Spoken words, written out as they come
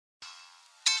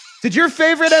Did your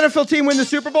favorite NFL team win the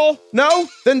Super Bowl? No?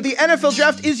 Then the NFL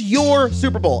Draft is your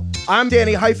Super Bowl. I'm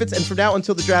Danny Heifetz, and from now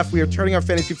until the draft, we are turning our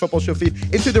fantasy football show feed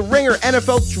into the Ringer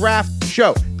NFL Draft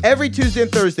Show. Every Tuesday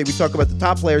and Thursday, we talk about the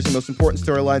top players and most important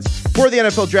storylines for the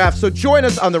NFL Draft. So join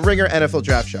us on the Ringer NFL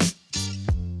Draft Show.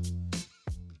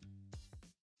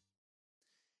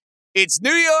 It's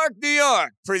New York, New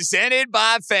York, presented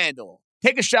by FanDuel.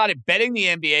 Take a shot at betting the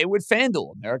NBA with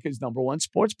FanDuel, America's #1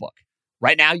 sportsbook.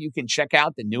 Right now, you can check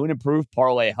out the new and improved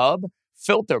Parlay Hub,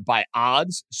 filter by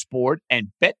odds, sport, and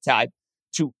bet type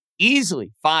to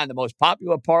easily find the most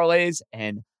popular parlays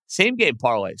and same-game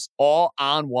parlays all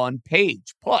on one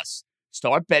page. Plus,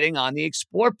 start betting on the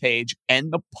Explore page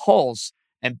and the Pulse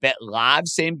and bet live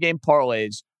same-game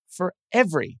parlays for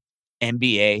every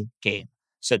NBA game.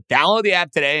 So download the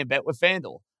app today and bet with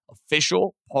FanDuel,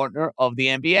 official partner of the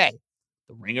NBA.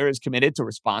 The Ringer is committed to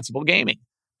responsible gaming.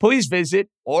 Please visit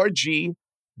rg-help.com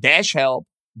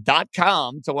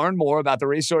to learn more about the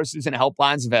resources and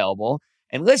helplines available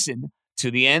and listen to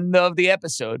the end of the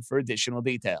episode for additional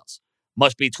details.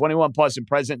 Must be 21 plus and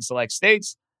present in select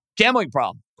states. Gambling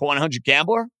problem? Call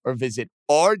 1-800-GAMBLER or visit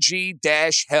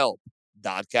rg-help.com.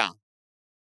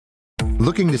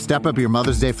 Looking to step up your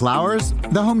Mother's Day flowers?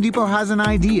 The Home Depot has an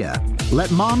idea. Let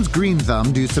Mom's Green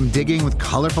Thumb do some digging with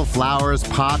colorful flowers,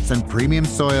 pots, and premium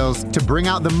soils to bring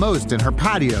out the most in her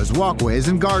patios, walkways,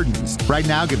 and gardens. Right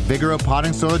now, get Vigoro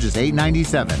potting soil just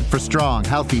 $8.97 for strong,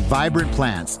 healthy, vibrant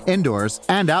plants, indoors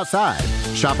and outside.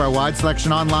 Shop our wide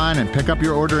selection online and pick up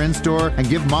your order in-store and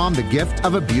give Mom the gift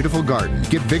of a beautiful garden.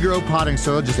 Get Vigoro potting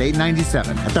soil just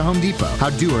 $8.97 at the Home Depot. How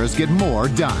doers get more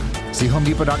done. See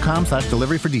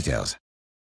homedepot.com/delivery for details.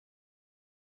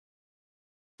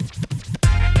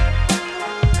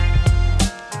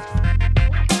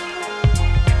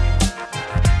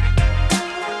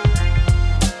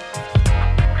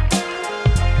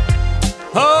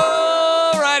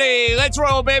 Alrighty, let's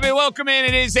roll, baby. Welcome in.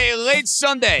 It is a late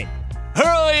Sunday,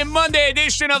 early Monday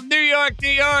edition of New York, New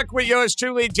York with yours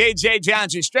truly, JJ John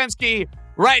Jastrzemski,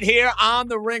 right here on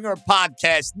the Ringer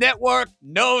Podcast Network.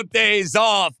 No days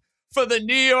off for the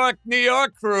New York, New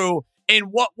York crew in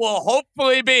what will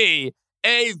hopefully be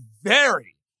a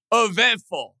very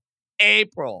eventful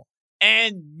April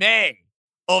and May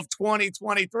of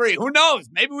 2023. Who knows?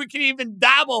 Maybe we can even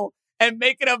dabble and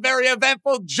make it a very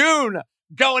eventful June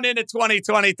going into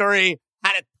 2023.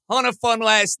 Had a ton of fun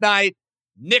last night.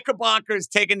 Knickerbockers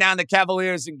taking down the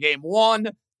Cavaliers in game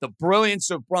one. The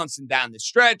brilliance of Brunson down the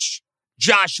stretch.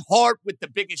 Josh Hart with the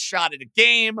biggest shot of the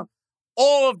game.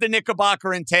 All of the Knickerbocker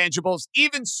intangibles,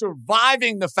 even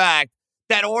surviving the fact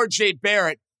that R.J.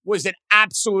 Barrett was an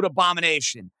absolute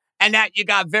abomination and that you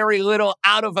got very little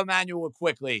out of Emmanuel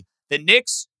quickly. The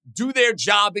Knicks do their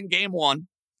job in game one.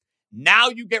 Now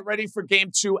you get ready for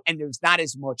game two, and there's not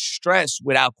as much stress,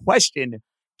 without question,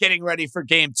 getting ready for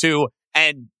game two.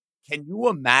 And can you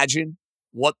imagine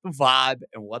what the vibe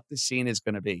and what the scene is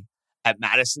going to be at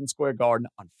Madison Square Garden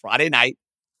on Friday night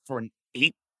for an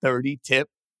 8:30 tip?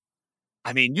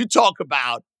 I mean, you talk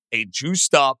about a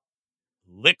juiced up,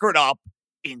 liquored up,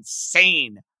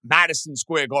 insane Madison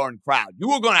Square Garden crowd. You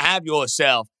are going to have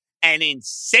yourself an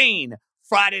insane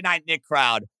Friday night Knick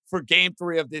crowd for game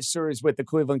 3 of this series with the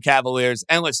Cleveland Cavaliers.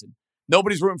 And listen,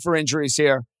 nobody's rooting for injuries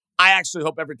here. I actually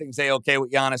hope everything's A-okay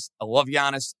with Giannis. I love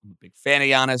Giannis. I'm a big fan of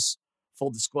Giannis.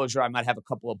 Full disclosure, I might have a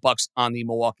couple of bucks on the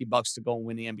Milwaukee Bucks to go and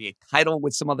win the NBA title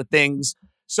with some other things.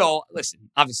 So, listen,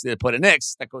 obviously they put a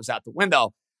Knicks. That goes out the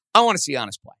window. I want to see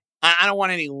Giannis play. I don't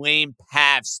want any lame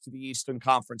paths to the Eastern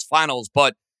Conference Finals,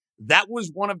 but that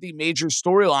was one of the major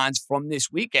storylines from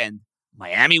this weekend.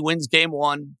 Miami wins game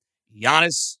 1.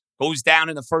 Giannis goes down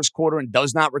in the first quarter and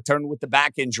does not return with the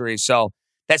back injury. So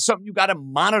that's something you got to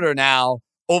monitor now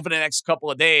over the next couple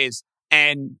of days.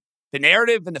 And the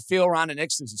narrative and the feel around the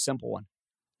Knicks is a simple one.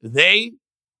 They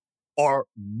are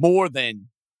more than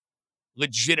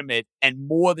legitimate and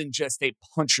more than just a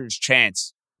puncher's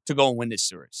chance to go and win this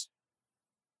series.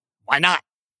 Why not?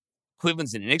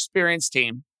 Cleveland's an inexperienced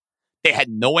team. They had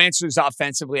no answers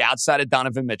offensively outside of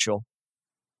Donovan Mitchell.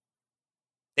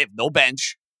 They have no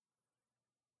bench.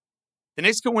 The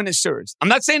Knicks can win this series. I'm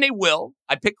not saying they will.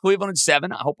 I picked Cleveland in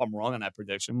 7. I hope I'm wrong on that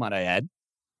prediction, might I add.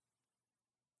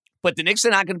 But the Knicks are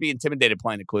not going to be intimidated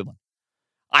playing in Cleveland.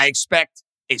 I expect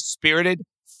a spirited,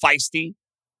 feisty,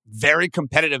 very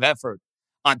competitive effort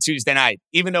on Tuesday night,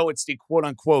 even though it's the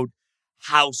quote-unquote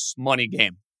house money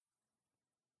game.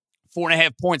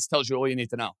 4.5 points tells you all you need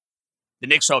to know. The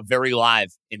Knicks are very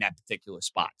live in that particular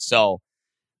spot. So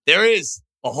there is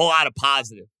a whole lot of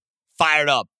positive, fired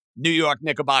up New York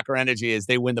Knickerbocker energy as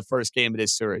they win the first game of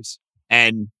this series.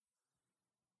 And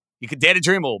you could dare to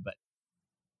dream a little bit.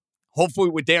 hopefully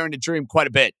we're daring to dream quite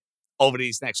a bit over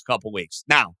these next couple weeks.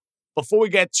 Now, before we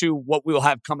get to what we'll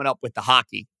have coming up with the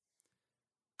hockey,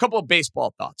 a couple of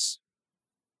baseball thoughts.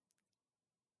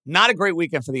 Not a great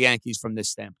weekend for the Yankees from this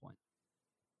standpoint.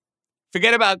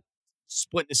 Forget about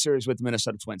splitting the series with the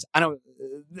Minnesota Twins. I don't,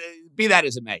 be that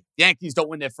as it may. The Yankees don't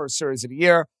win their first series of the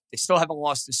year. They still haven't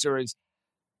lost the series.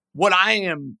 What I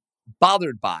am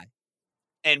bothered by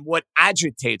and what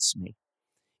agitates me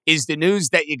is the news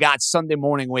that you got Sunday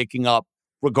morning waking up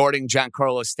regarding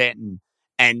Giancarlo Stanton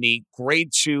and the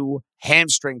grade 2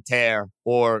 hamstring tear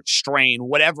or strain,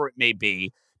 whatever it may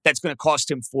be, that's going to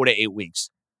cost him 4 to 8 weeks.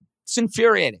 It's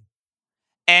infuriating.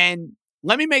 And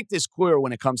let me make this clear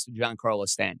when it comes to Giancarlo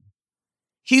Stanton.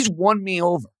 He's won me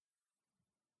over.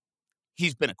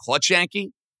 He's been a clutch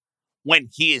Yankee. When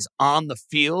he is on the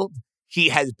field, he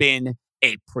has been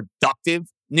a productive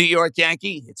New York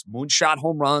Yankee. He hits moonshot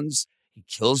home runs. He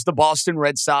kills the Boston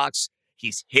Red Sox.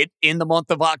 He's hit in the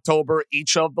month of October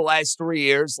each of the last 3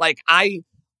 years. Like, I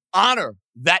honor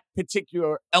that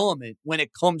particular element when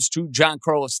it comes to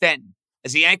Giancarlo Stanton.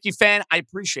 As a Yankee fan, I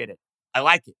appreciate it. I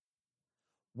like it.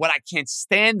 What I can't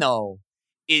stand, though,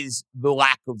 is the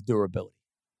lack of durability.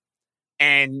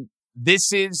 And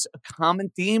this is a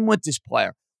common theme with this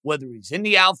player. Whether he's in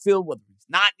the outfield, whether he's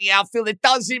not in the outfield, it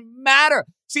doesn't matter.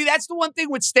 See, that's the one thing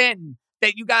with Stanton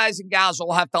that you guys and gals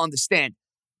all have to understand.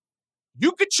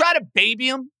 You could try to baby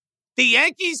him. The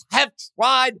Yankees have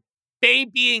tried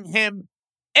babying him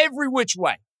every which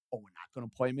way. Oh, we're not going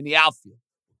to play him in the outfield.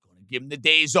 We're going to give him the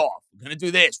days off. We're going to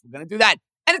do this. We're going to do that.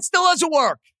 And it still doesn't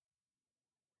work.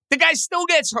 The guy still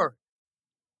gets hurt.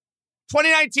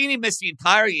 2019, he missed the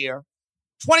entire year.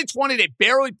 2020, they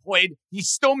barely played. He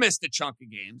still missed a chunk of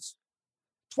games.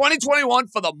 2021,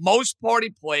 for the most part,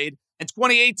 he played. And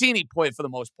 2018, he played for the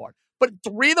most part. But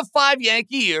 3 of the 5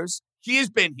 Yankee years he has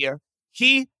been here,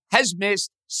 he has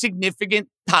missed significant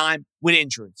time with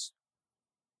injuries.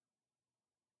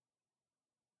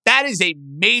 That is a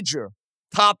major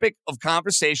topic of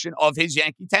conversation of his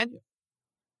Yankee tenure.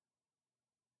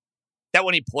 That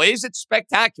when he plays, it's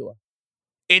spectacular.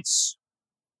 It's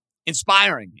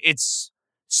inspiring. It's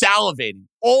salivating.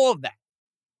 All of that.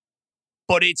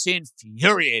 But it's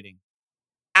infuriating.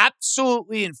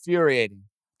 Absolutely infuriating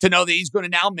to know that he's going to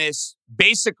now miss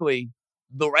basically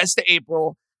the rest of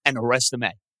April and the rest of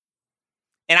May.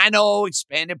 And I know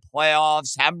expanded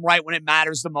playoffs, have them right when it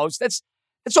matters the most. That's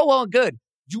all well and good.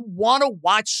 You want to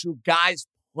watch your guys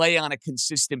play on a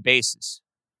consistent basis.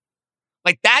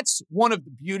 Like, that's one of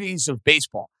the beauties of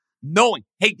baseball. Knowing,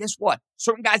 hey, guess what?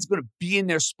 Certain guys are going to be in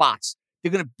their spots.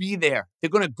 They're going to be there.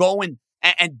 They're going to go and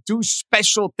do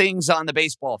special things on the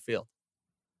baseball field.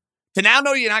 To now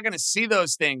know you're not going to see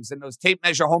those things and those tape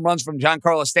measure home runs from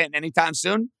Giancarlo Stanton anytime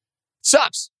soon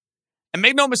sucks. And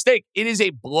make no mistake, it is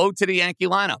a blow to the Yankee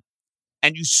lineup.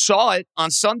 And you saw it on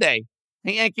Sunday.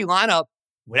 The Yankee lineup,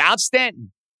 without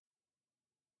Stanton,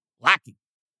 lacking.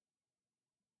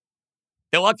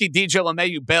 They're lucky DJ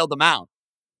LeMahieu bailed them out.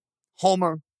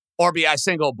 Homer, RBI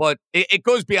single, but it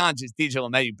goes beyond just DJ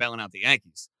LeMahieu bailing out the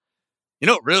Yankees. You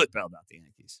know what really bailed out the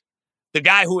Yankees? The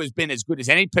guy who has been as good as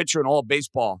any pitcher in all of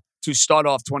baseball to start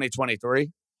off 2023,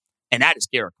 and that is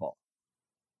Gerrit Cole.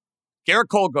 Gerrit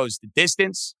Cole goes the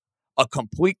distance, a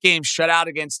complete game shutout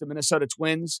against the Minnesota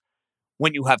Twins.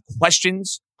 When you have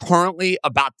questions currently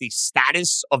about the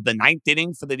status of the 9th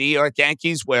inning for the New York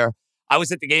Yankees, where I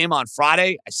was at the game on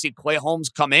Friday, I see Clay Holmes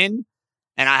come in,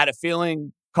 and I had a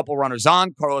feeling, a couple runners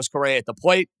on, Carlos Correa at the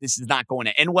plate, this is not going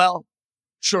to end well.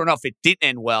 Sure enough, it didn't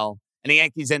end well, and the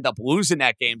Yankees end up losing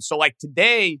that game. So, like,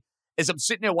 today, as I'm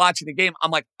sitting there watching the game, I'm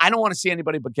like, I don't want to see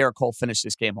anybody but Gerrit Cole finish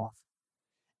this game off.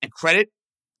 And credit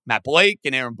Matt Blake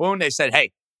and Aaron Boone, they said,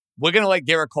 hey, we're going to let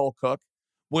Gerrit Cole cook.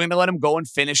 We're going to let him go and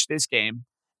finish this game.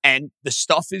 And the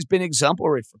stuff has been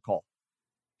exemplary for Cole.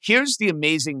 Here's the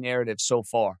amazing narrative so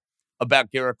far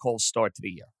about Gerrit Cole's start to the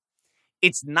year.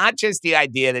 It's not just the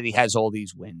idea that he has all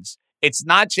these wins. It's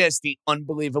not just the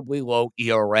unbelievably low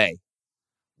ERA.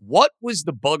 What was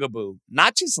the bugaboo,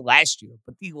 not just last year,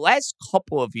 but the last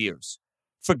couple of years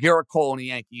for Gerrit Cole in a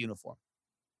Yankee uniform?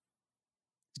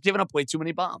 He's given up way too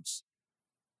many bombs.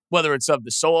 Whether it's of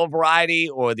the solo variety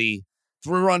or the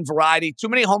 3-run variety, too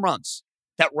many home runs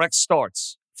that wreck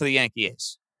starts for the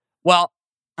Yankees. Well,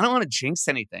 I don't want to jinx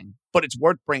anything, but it's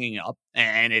worth bringing up,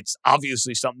 and it's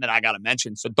obviously something that I got to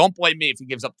mention. So don't blame me if he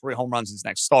gives up 3 home runs his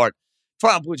next start.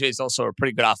 Toronto Blue Jays also a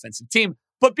pretty good offensive team,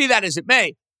 but be that as it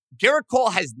may, Gerrit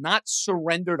Cole has not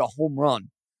surrendered a home run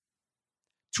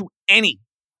to any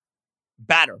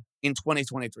batter in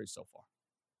 2023 so far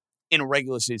in a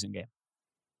regular season game.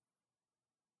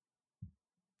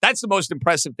 That's the most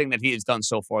impressive thing that he has done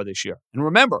so far this year. And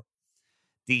remember,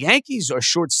 The Yankees are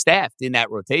short-staffed in that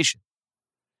rotation.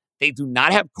 They do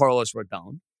not have Carlos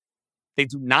Rodon. They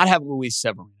do not have Luis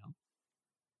Severino.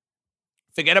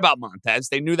 Forget about Montez.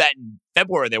 They knew that in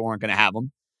February they weren't going to have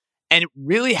him. And it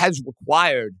really has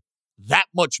required that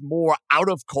much more out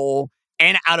of Cole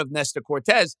and out of Nestor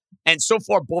Cortez. And so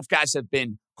far, both guys have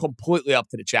been completely up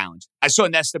to the challenge. I saw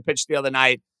Nestor pitch the other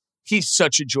night. He's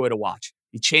such a joy to watch.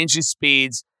 He changes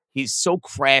speeds. He's so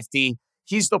crafty.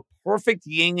 He's the perfect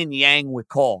yin and yang with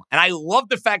Cole. And I love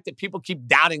the fact that people keep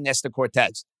doubting Nestor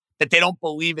Cortez, that they don't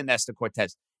believe in Nestor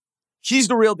Cortez. He's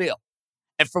the real deal.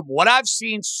 And from what I've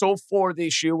seen so far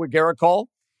this year with Gerrit Cole,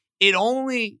 it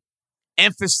only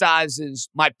emphasizes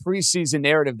my preseason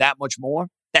narrative that much more,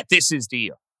 that this is the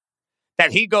year.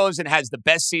 That he goes and has the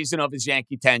best season of his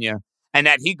Yankee tenure, and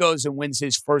that he goes and wins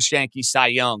his first Yankee Cy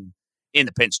Young in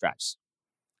the pinstripes.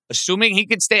 Assuming he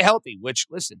can stay healthy, which,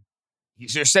 listen,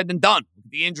 easier said than done. Look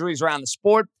at the injuries around the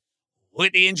sport. Look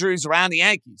at the injuries around the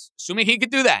Yankees. Assuming he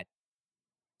could do that,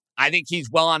 I think he's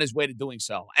well on his way to doing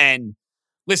so. And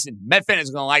listen, Met fans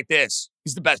are going to like this.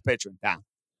 He's the best pitcher in town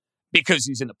because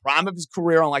he's in the prime of his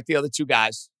career, unlike the other two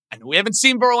guys. I know we haven't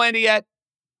seen Verlander yet.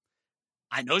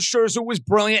 I know Scherzer was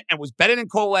brilliant and was better than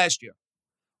Cole last year.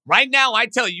 Right now, I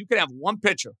tell you, you can have one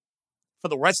pitcher for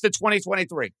the rest of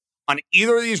 2023 on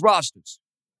either of these rosters.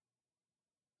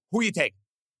 Who are you taking?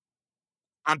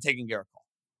 I'm taking Gerrit Cole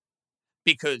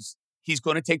because he's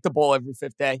going to take the ball every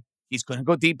fifth day. He's going to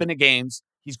go deep into games.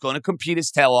 He's going to compete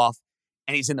his tail off,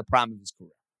 and he's in the prime of his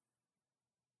career.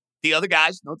 The other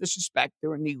guys, no disrespect,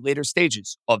 they're in the later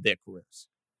stages of their careers.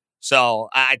 So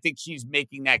I think he's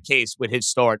making that case with his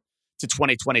start to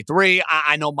 2023.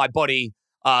 I know my buddy,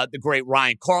 the great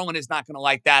Ryan Carlin, is not going to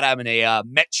like that. I'm in a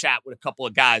Met chat with a couple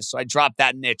of guys, so I dropped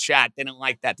that in their chat. They didn't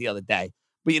like that the other day.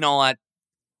 But you know what?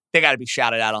 They got to be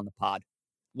shouted out on the pod.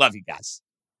 Love you guys.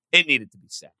 It needed to be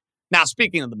said. Now,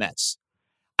 speaking of the Mets,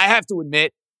 I have to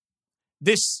admit,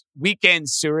 this weekend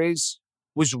series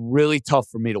was really tough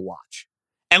for me to watch.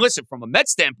 And listen, from a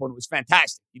Mets standpoint, it was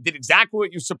fantastic. You did exactly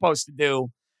what you're supposed to do.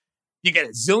 You get a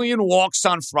zillion walks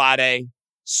on Friday.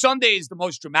 Sunday is the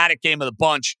most dramatic game of the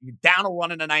bunch. You're down a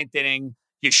run in the ninth inning.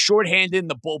 You're shorthanded in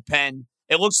the bullpen.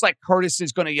 It looks like Curtis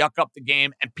is going to yuck up the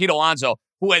game. And Pete Alonso,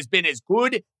 who has been as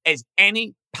good as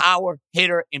any power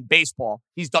hitter in baseball,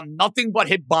 he's done nothing but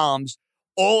hit bombs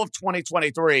all of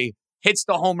 2023, hits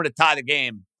the homer to tie the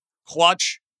game.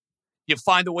 Clutch. You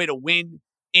find a way to win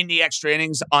in the extra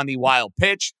innings on the wild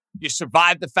pitch. You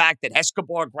survive the fact that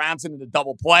Escobar grounds into the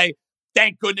double play.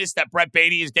 Thank goodness that Brett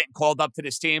Beatty is getting called up to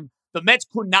this team. The Mets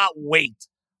could not wait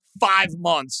 5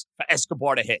 months for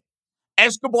Escobar to hit.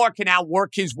 Escobar can now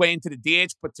work his way into the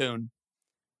DH platoon,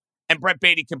 and Brett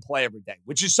Beatty can play every day,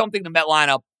 which is something the Met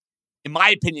lineup, in my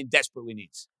opinion, desperately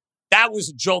needs. That was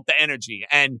a jolt to energy.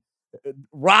 And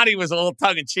Ronnie was a little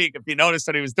tongue-in-cheek. If you noticed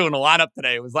when he was doing the lineup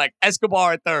today, it was like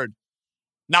Escobar at third.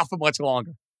 Not for much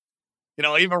longer. You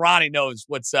know, even Ronnie knows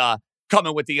what's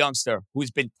coming with the youngster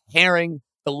who's been tearing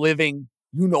the living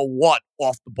you-know-what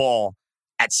off the ball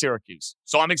at Syracuse.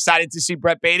 So I'm excited to see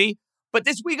Brett Beatty. But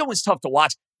this weekend was tough to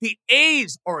watch. The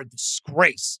A's are a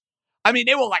disgrace. I mean,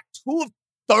 they were like 2 of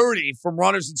 30 from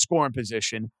runners in scoring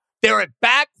position. Their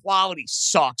at-bat quality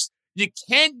sucks. You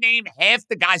can't name half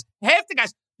the guys.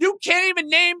 You can't even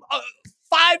name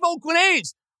 5 Oakland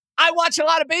A's. I watch a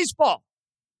lot of baseball.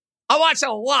 I watch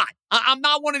a lot. I'm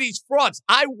not one of these frauds.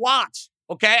 I watch,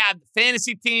 okay? I have the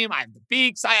fantasy team. I have the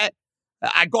Beaks. I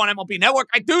go on MLB Network.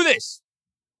 I do this.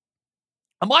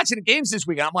 I'm watching the games this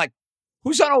weekend. I'm like,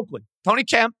 who's on Oakland? Tony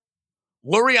Kemp,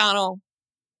 Luriano,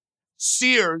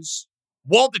 Sears,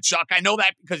 Waldichuk. I know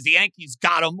that because the Yankees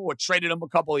got him or traded him a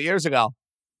couple of years ago.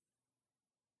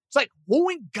 It's like, who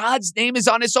in God's name is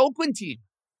on this Oakland team?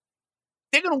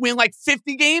 They're going to win like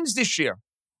 50 games this year.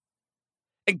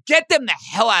 And get them the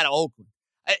hell out of Oakland.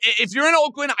 If you're in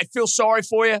Oakland, I feel sorry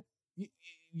for you.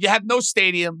 You have no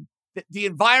stadium. The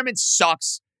environment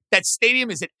sucks. That stadium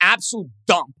is an absolute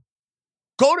dump.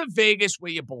 Go to Vegas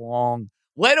where you belong.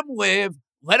 Let them live.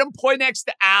 Let them play next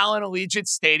to Allen Allegiant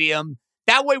Stadium.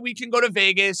 That way we can go to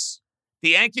Vegas. The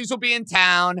Yankees will be in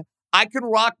town. I can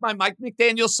rock my Mike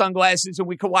McDaniel sunglasses and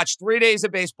we can watch 3 days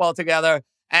of baseball together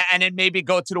and then maybe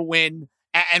go to the Wynn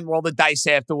and roll the dice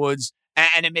afterwards.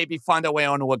 And then maybe find our way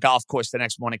onto a golf course the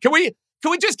next morning. Can we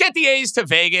just get the A's to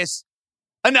Vegas?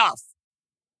 Enough.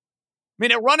 I mean,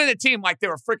 they're running a team like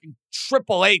they're a freaking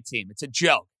AAA team. It's a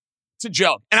joke. It's a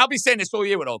joke. And I'll be saying this all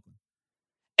year with Oakland.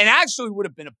 And actually would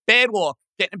have been a bad look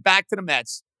getting back to the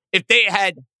Mets if they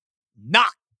had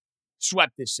not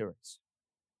swept this series.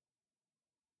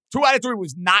 2 out of 3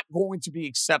 was not going to be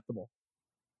acceptable.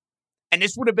 And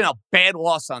this would have been a bad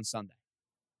loss on Sunday.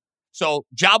 So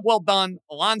job well done,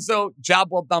 Alonso. Job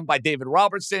well done by David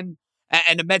Robertson.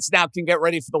 And the Mets now can get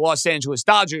ready for the Los Angeles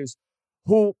Dodgers,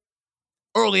 who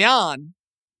early on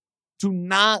do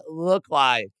not look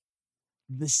like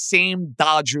the same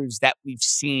Dodgers that we've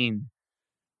seen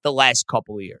the last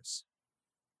couple of years.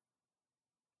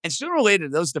 And sooner or later,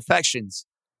 those defections,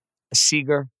 a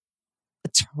Seager, a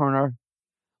Turner,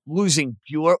 losing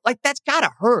Bueller, like that's got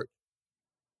to hurt.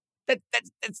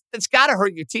 That's got to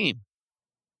hurt your team.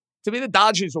 To me, the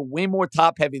Dodgers are way more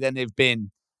top-heavy than they've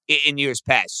been in years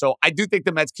past. So I do think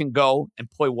the Mets can go and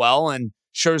play well, and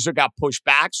Scherzer got pushed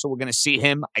back, so we're going to see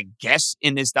him, I guess,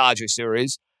 in this Dodger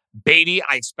series. Beatty,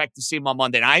 I expect to see him on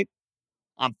Monday night.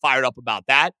 I'm fired up about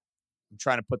that. I'm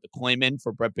trying to put the claim in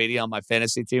for Brett Beatty on my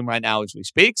fantasy team right now as we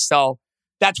speak. So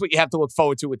that's what you have to look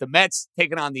forward to with the Mets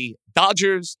taking on the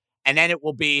Dodgers. And then it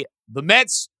will be the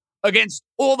Mets against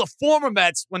all the former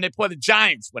Mets when they play the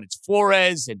Giants, when it's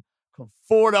Flores and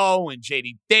Conforto and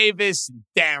J.D. Davis and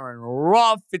Darren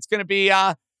Ruff. It's going to be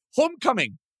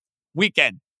homecoming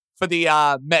weekend for the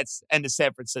Mets and the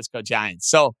San Francisco Giants.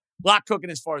 So a lot cooking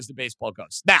as far as the baseball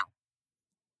goes. Now,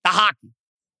 the hockey.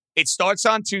 It starts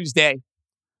on Tuesday.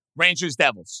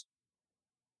 Rangers-Devils.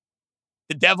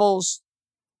 The Devils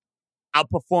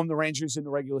outperformed the Rangers in the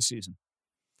regular season.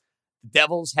 The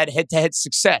Devils had head-to-head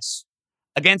success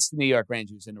against the New York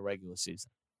Rangers in the regular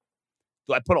season.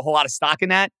 Do I put a whole lot of stock in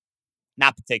that?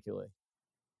 Not particularly.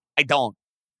 I don't.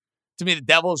 To me, the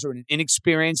Devils are an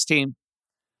inexperienced team.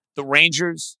 The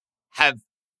Rangers have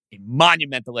a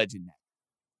monumental edge in that.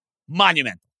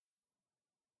 Monumental.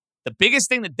 The biggest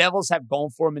thing the Devils have going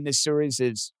for them in this series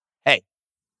is, hey,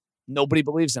 nobody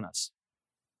believes in us.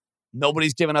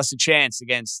 Nobody's given us a chance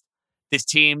against this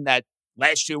team that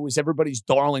last year was everybody's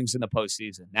darlings in the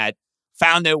postseason, that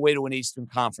found their way to an Eastern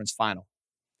Conference final.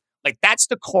 Like, that's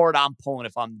the card I'm pulling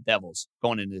if I'm the Devils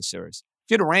going into this series.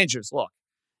 If you're the Rangers, look,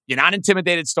 you're not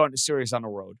intimidated starting the series on the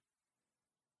road.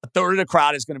 A third of the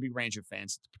crowd is going to be Ranger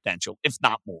fans at the potential, if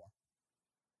not more.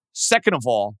 Second of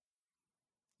all,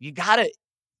 you got to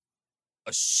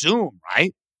assume,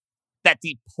 right, that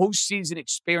the postseason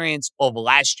experience of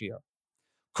last year,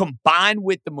 combined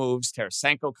with the moves,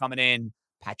 Tarasenko coming in,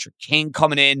 Patrick Kane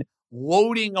coming in,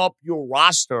 loading up your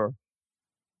roster,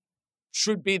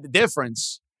 should be the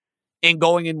difference in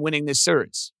going and winning this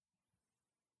series.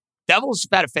 Devils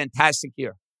have had a fantastic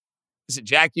year. Listen,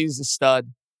 Jack Hughes is a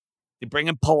stud. They bring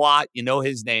in Palat, you know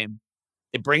his name.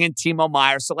 They bring in Timo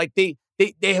Meier. So, like, they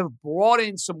have brought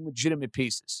in some legitimate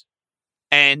pieces.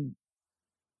 And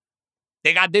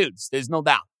they got dudes. There's no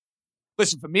doubt.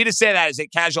 Listen, for me to say that as a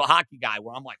casual hockey guy,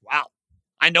 where I'm like, wow,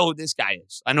 I know who this guy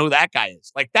is. I know who that guy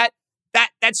is. Like, that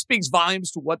speaks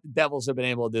volumes to what the Devils have been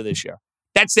able to do this year.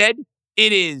 That said,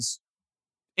 it is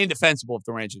indefensible if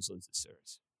the Rangers lose this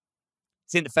series.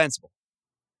 It's indefensible.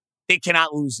 They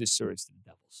cannot lose this series to the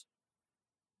Devils.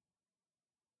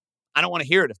 I don't want to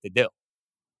hear it if they do.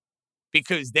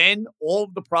 Because then all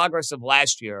of the progress of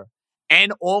last year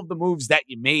and all of the moves that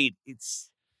you made,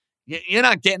 you're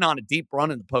not getting on a deep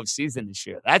run in the postseason this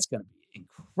year. That's going to be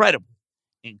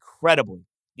incredibly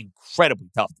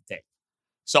tough to take.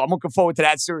 So I'm looking forward to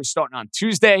that series starting on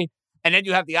Tuesday. And then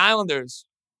you have the Islanders,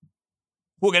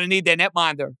 who are going to need their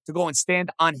netminder to go and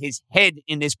stand on his head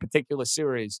in this particular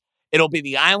series. It'll be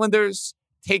the Islanders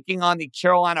taking on the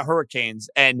Carolina Hurricanes.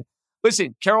 And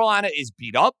listen, Carolina is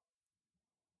beat up.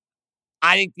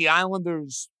 I think the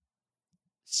Islanders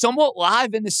somewhat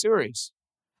live in the series.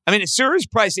 I mean, the series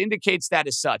price indicates that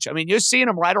as such. I mean, you're seeing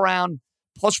them right around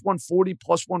plus 140,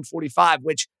 plus 145,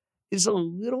 which is a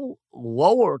little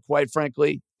lower, quite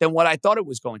frankly, than what I thought it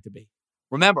was going to be.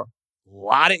 Remember, a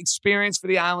lot of experience for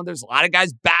the Islanders, a lot of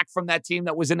guys back from that team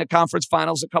that was in the conference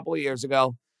finals a couple of years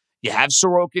ago. You have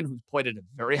Sorokin, who's played at a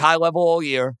very high level all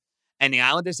year, and the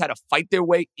Islanders had to fight their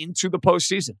way into the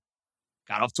postseason.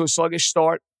 Got off to a sluggish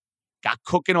start, got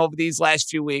cooking over these last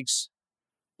few weeks.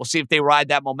 We'll see if they ride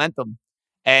that momentum.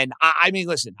 And I mean,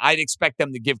 listen, I'd expect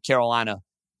them to give Carolina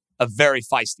a very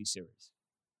feisty series.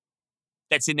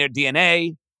 That's in their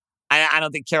DNA. I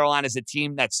don't think Carolina's a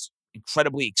team that's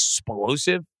incredibly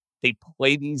explosive. They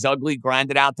play these ugly,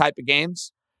 grinded out type of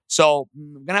games. So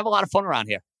we're going to have a lot of fun around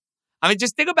here. I mean,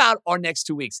 just think about our next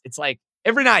 2 weeks. It's like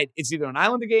every night, it's either an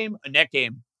Islander game, a Net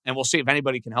game, and we'll see if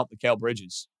anybody can help Mikal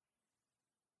Bridges.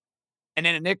 And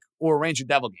then a Nick or a Ranger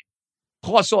Devil game.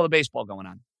 Plus all the baseball going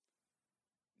on.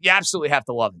 You absolutely have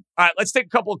to love it. All right, let's take a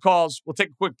couple of calls. We'll take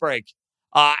a quick break.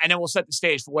 And then we'll set the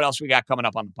stage for what else we got coming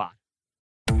up on the pod.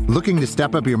 Looking to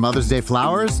step up your Mother's Day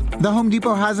flowers? The Home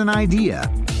Depot has an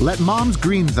idea. Let Mom's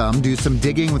Green Thumb do some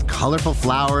digging with colorful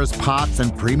flowers, pots,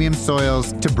 and premium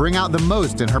soils to bring out the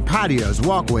most in her patios,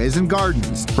 walkways, and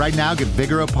gardens. Right now, get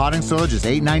Vigoro potting soil just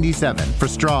 $8.97 for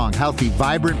strong, healthy,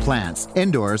 vibrant plants,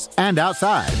 indoors and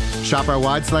outside. Shop our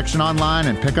wide selection online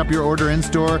and pick up your order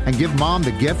in-store and give Mom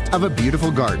the gift of a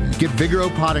beautiful garden. Get Vigoro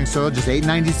potting soil just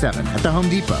 $8.97 at the Home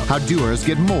Depot. How doers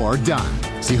get more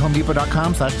done. See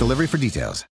homedepot.com/delivery for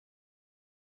details.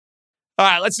 All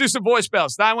right, let's do some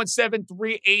voicemails.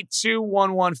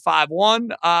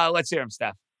 917-382-1151. Let's hear them,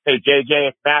 Steph. Hey, JJ,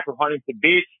 it's Matt from Huntington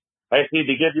Beach. I just need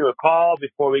to give you a call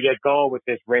before we get going with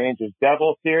this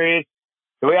Rangers-Devils series.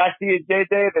 The way I see it,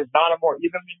 JJ, there's not a more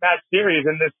evenly matched series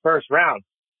in this first round.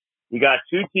 You got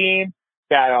two teams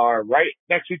that are right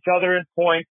next to each other in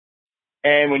points.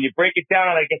 And when you break it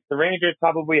down, I guess the Rangers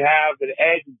probably have an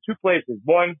edge in two places.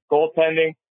 One,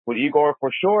 goaltending with Igor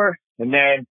for sure. And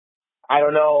then I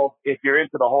don't know if you're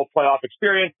into the whole playoff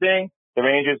experience thing. The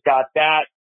Rangers got that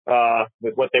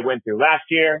with what they went through last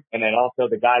year, and then also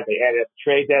the guys they added at the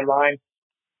trade deadline.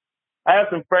 I have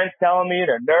some friends telling me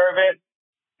they're nervous.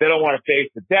 They don't want to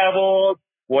face the Devils.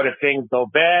 What if things go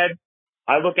bad?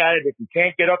 I look at it, if you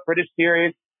can't get up for this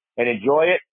series and enjoy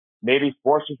it, maybe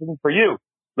sports is something for you.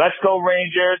 Let's go,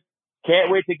 Rangers.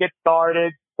 Can't wait to get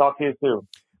started. Talk to you soon.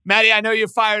 Maddie, I know you're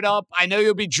fired up. I know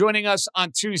you'll be joining us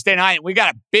on Tuesday night. We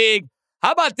got a big,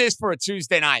 how about this for a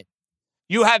Tuesday night?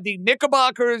 You have the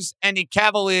Knickerbockers and the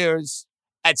Cavaliers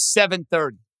at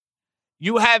 7:30.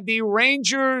 You have the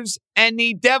Rangers and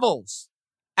the Devils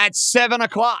at 7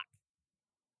 o'clock.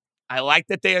 I like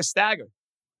that they are staggered.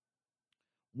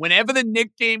 Whenever the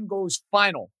Knick game goes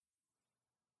final,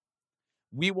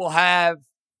 we will have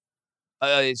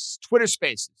Twitter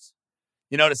Spaces.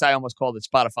 You notice I almost called it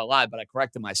Spotify Live, but I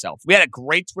corrected myself. We had a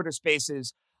great Twitter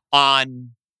Spaces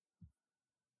on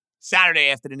Saturday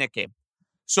after the Knick game.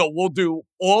 So we'll do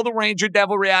all the Ranger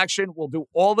Devil reaction. We'll do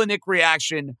all the Knick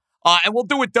reaction. And we'll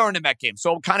do it during the Met game.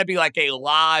 So it'll kind of be like a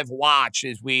live watch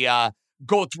as we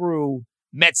go through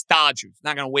Mets Dodgers.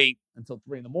 Not going to wait until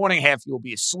 3 in the morning. Half of you will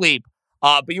be asleep.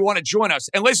 But you want to join us.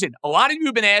 And listen, a lot of you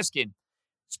have been asking,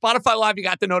 Spotify Live, you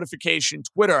got the notification.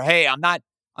 Twitter, hey, I'm not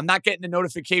getting the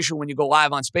notification when you go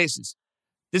live on Spaces.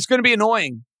 This is going to be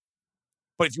annoying.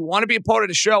 But if you want to be a part of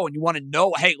the show and you want to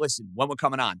know, hey, listen, when we're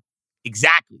coming on,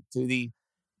 exactly, to the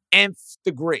nth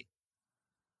degree,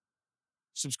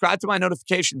 subscribe to my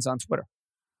notifications on Twitter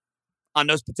on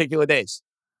those particular days.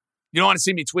 You don't want to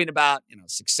see me tweeting about,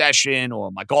 Succession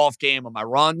or my golf game or my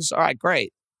runs. All right,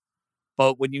 great.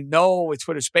 But when you know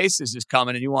Twitter Spaces is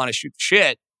coming and you want to shoot the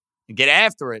shit and get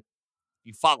after it,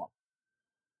 you follow.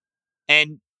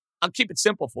 And I'll keep it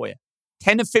simple for you.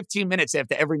 10 to 15 minutes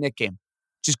after every Knick game,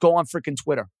 just go on freaking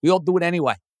Twitter. We all do it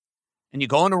anyway. And you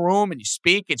go in the room and you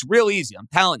speak. It's real easy. I'm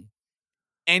telling you.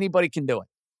 Anybody can do it.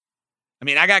 I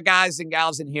mean, I got guys and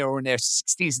gals in here who are in their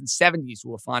 60s and 70s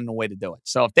who are finding a way to do it.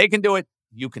 So if they can do it,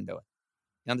 you can do it.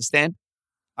 You understand?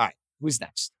 All right. Who's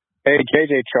next? Hey,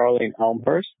 JJ, Charlie, and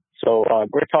Elmhurst. So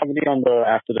great talking to you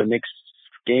after the Knicks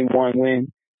Game 1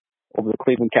 win over the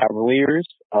Cleveland Cavaliers.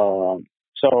 So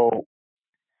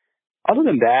other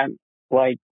than that,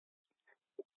 I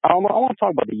want to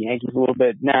talk about the Yankees a little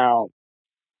bit. Now,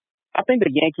 I think the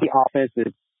Yankee offense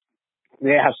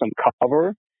they have some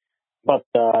cover, but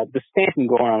the Stanton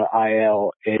going on the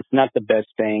IL is not the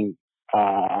best thing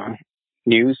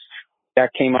news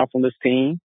that came out from this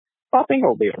team. I think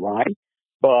it'll be all right.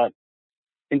 But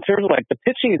in terms of the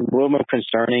pitching is a little more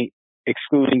concerning,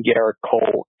 excluding Garrett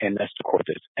Cole and Nestor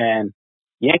Cortez. And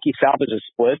Yankees salvaged a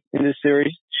split in this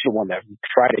series. Should have won that.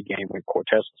 Tried a game when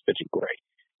Cortez was pitching great.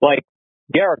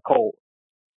 Garrett Cole,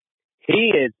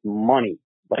 he is money.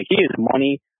 He is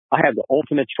money. I have the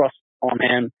ultimate trust on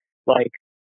him.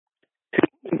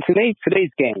 Today's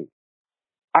game,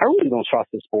 I really don't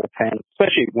trust this bullpen,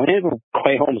 especially whenever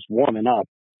Clay Holmes warming up.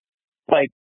 I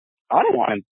don't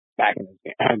want him back in this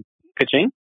game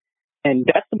pitching. And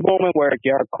that's the moment where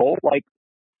Garrett Cole,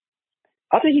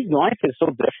 I think his life is so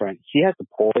different. He has the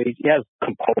poise, he has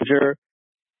composure,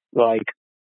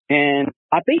 and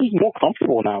I think he's more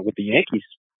comfortable now with the Yankees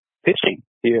pitching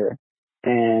here.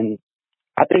 And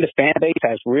I think the fan base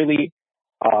has really,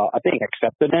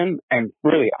 accepted him. And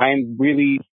really, I'm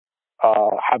really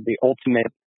have the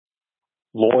ultimate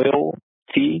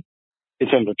loyalty in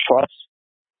terms of trust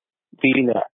leading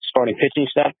the starting pitching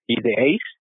staff. He's the ace.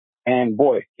 And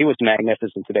boy, he was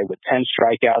magnificent today with 10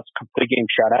 strikeouts, complete game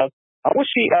shutout. I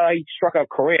wish he struck out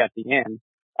Correa at the end.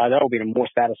 That would be the more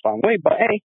satisfying way. But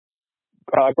hey,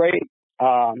 great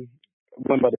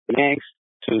win by the Yanks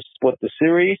to split the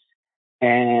series.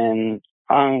 And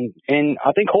I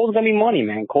think Cole's gonna be money,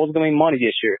 man. Cole's gonna be money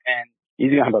this year, and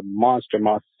he's gonna have a monster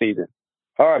season.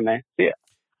 All right, man. See ya.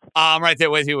 I'm right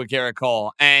there with you with Garrett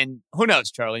Cole. And who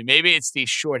knows, Charlie? Maybe it's the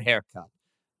short haircut.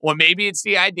 Or maybe it's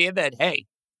the idea that, hey,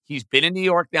 he's been in New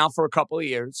York now for a couple of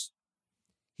years.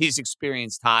 He's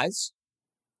experienced highs.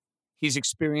 He's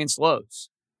experienced lows.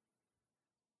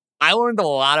 I learned a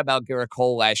lot about Garrett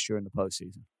Cole last year in the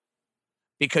postseason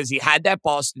because he had that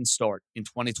Boston start in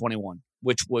 2021,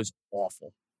 which was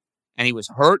awful. And he was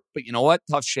hurt, but you know what?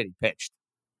 Tough shit. He pitched.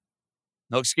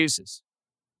 No excuses.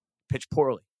 Pitched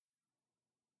poorly.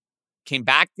 Came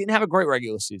back, didn't have a great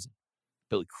regular season.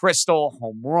 Billy Crystal,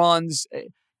 home runs,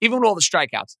 even with all the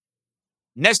strikeouts.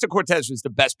 Nestor Cortez was the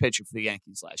best pitcher for the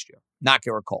Yankees last year, not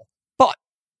Garrett Cole. But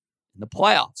in the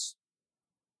playoffs,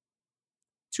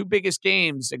 two biggest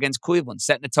games against Cleveland,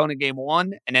 setting the tone in game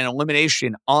 1 and then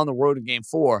elimination on the road in game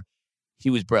 4, he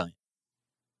was brilliant.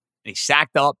 And he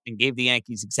sacked up and gave the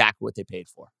Yankees exactly what they paid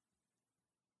for.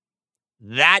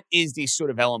 That is the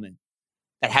sort of element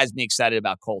that has me excited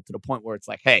about Cole to the point where it's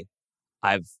like, hey,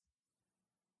 I've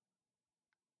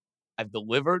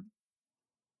delivered.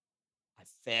 I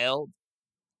failed.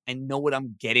 I know what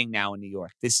I'm getting now in New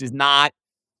York. This is not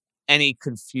any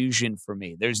confusion for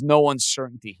me. There's no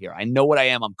uncertainty here. I know what I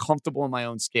am. I'm comfortable in my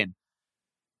own skin.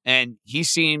 And he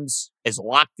seems as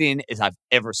locked in as I've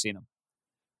ever seen him.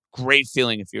 Great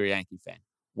feeling if you're a Yankee fan.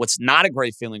 What's not a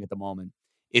great feeling at the moment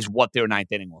is what their 9th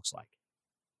inning looks like.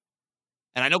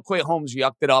 And I know Clay Holmes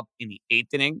yucked it up in the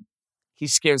 8th inning. He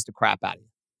scares the crap out of you.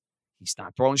 He's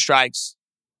not throwing strikes.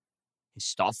 His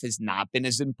stuff has not been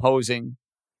as imposing.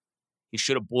 He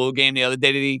should have blew a game the other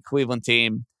day to the Cleveland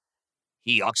team.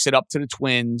 He yucks it up to the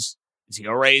Twins. His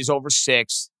ERA is over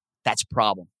 6. That's a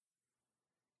problem.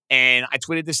 And I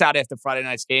tweeted this out after Friday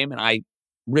night's game, and I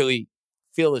really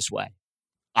feel this way.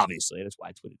 Obviously, that's why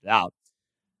I tweeted it out.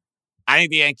 I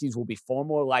think the Yankees will be far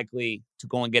more likely to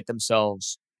go and get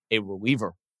themselves a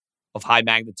reliever of high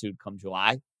magnitude come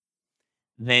July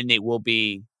than it will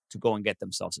be to go and get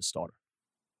themselves a starter.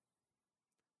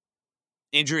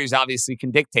 Injuries obviously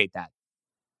can dictate that.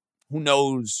 Who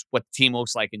knows what the team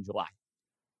looks like in July?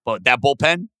 But that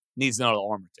bullpen needs another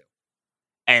arm or two.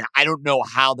 And I don't know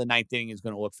how the 9th inning is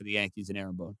going to look for the Yankees and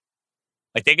Aaron Boone.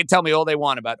 Like, they can tell me all they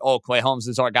want about, oh, Clay Holmes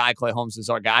is our guy, Clay Holmes is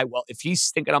our guy. Well, if he's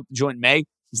stinking up the joint in May,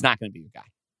 he's not going to be your guy.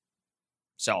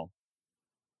 So,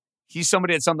 he's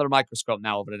somebody that's under the microscope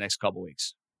now over the next couple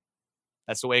weeks.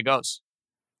 That's the way it goes.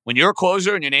 When you're a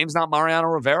closer and your name's not Mariano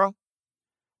Rivera,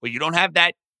 well, you don't have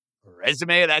that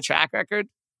resume or that track record,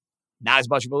 not as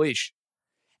much of a leash.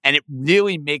 And it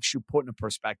really makes you put into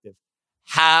perspective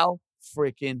how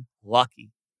freaking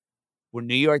lucky were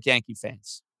New York Yankee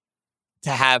fans to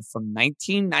have from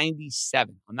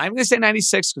 1997. I'm not even going to say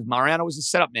 96 because Mariano was a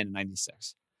setup man in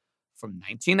 96. From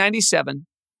 1997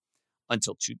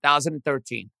 until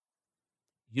 2013,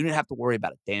 you didn't have to worry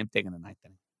about a damn thing in the 9th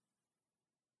inning.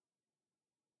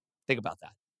 Think about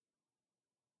that.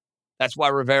 That's why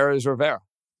Rivera is Rivera.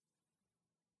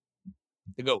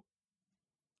 The GOAT.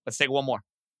 Let's take one more.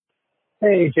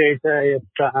 Hey, JJ, it's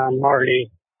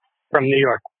Marty from New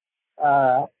York.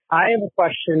 I have a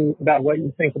question about what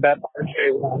you think about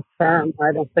RJ long term.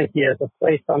 I don't think he has a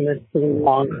place on this team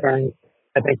long term.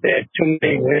 I think they have too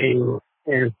many wings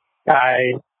and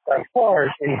guys like Ford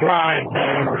and Grimes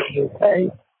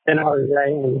and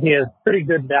RJ, and he has pretty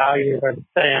good value, I would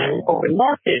say, on the open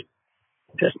market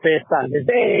just based on his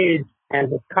age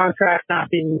and his contract not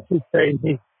being too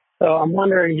crazy. So I'm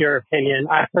wondering your opinion.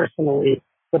 I personally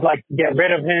would like to get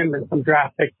rid of him and some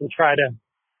draft picks and try to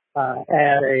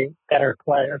add a better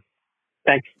player.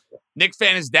 Thanks. Knicks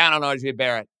fan is down on RJ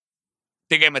Barrett.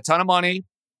 They gave him a ton of money.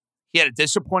 He had a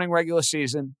disappointing regular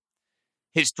season.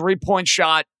 His three-point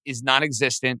shot is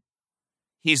non-existent.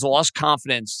 He's lost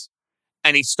confidence,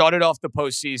 and he started off the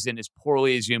postseason as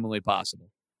poorly as humanly possible.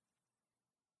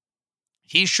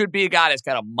 He should be a guy that's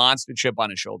got a monster chip on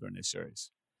his shoulder in this series.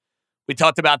 We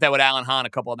talked about that with Alan Hahn a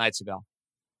couple of nights ago.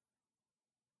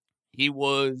 He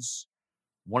was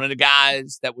one of the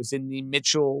guys that was in the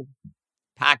Mitchell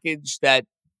package that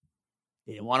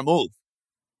they didn't want to move.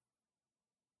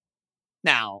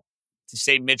 Now, to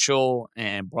say Mitchell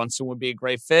and Brunson would be a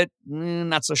great fit,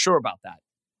 not so sure about that.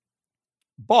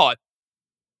 But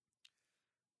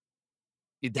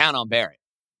you're down on Barrett.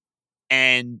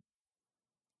 And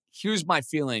here's my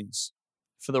feelings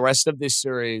for the rest of this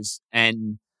series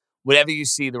and whatever you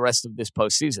see the rest of this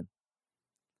postseason.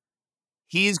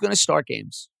 He is going to start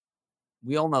games.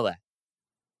 We all know that.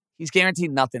 He's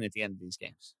guaranteed nothing at the end of these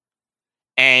games.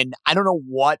 And I don't know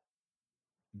what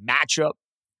matchup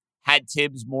had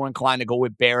Tibbs more inclined to go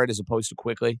with Barrett as opposed to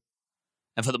Quickly,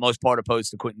 and for the most part opposed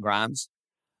to Quentin Grimes.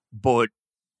 But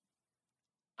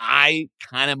I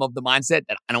kind of the mindset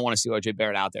that I don't want to see RJ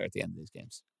Barrett out there at the end of these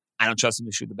games. I don't trust him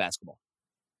to shoot the basketball.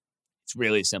 It's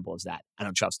really as simple as that. I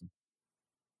don't trust him.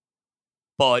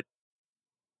 But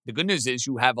the good news is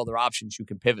you have other options you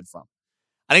can pivot from.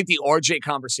 I think the RJ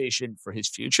conversation for his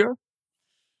future,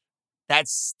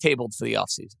 that's tabled for the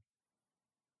offseason.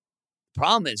 The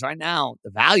problem is right now,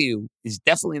 the value is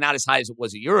definitely not as high as it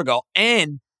was a year ago.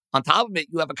 And on top of it,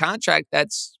 you have a contract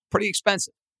that's pretty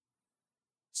expensive.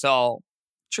 So,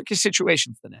 tricky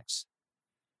situation for the Knicks.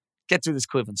 Get through this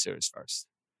Cleveland series first.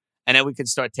 And then we can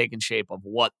start taking shape of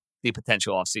what the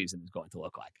potential offseason is going to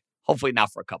look like. Hopefully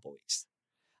not for a couple weeks.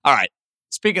 All right.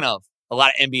 Speaking of a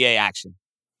lot of NBA action.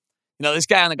 You know, this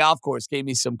guy on the golf course gave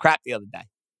me some crap the other day.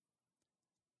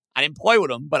 I didn't play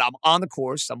with him, but I'm on the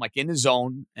course. I'm like in the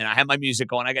zone, and I have my music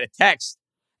going. I get a text.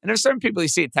 And there's certain people you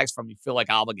see a text from, you feel like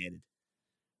obligated.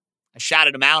 I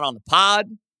shouted him out on the pod,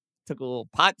 took a little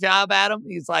pot job at him.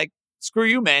 He's like, screw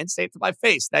you, man. Say it to my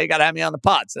face. Now you got to have me on the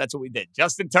pod. So that's what we did.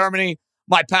 Justin Termine,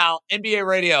 my pal, NBA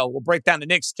Radio. We'll break down the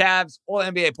Knicks, Cavs, all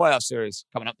NBA playoff series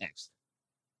coming up next.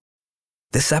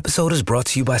 This episode is brought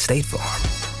to you by State Farm.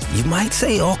 You might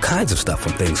say all kinds of stuff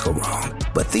when things go wrong,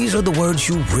 but these are the words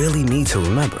you really need to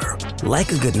remember.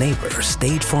 Like a good neighbor,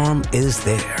 State Farm is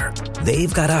there.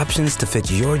 They've got options to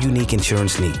fit your unique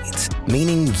insurance needs,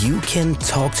 meaning you can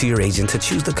talk to your agent to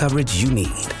choose the coverage you need.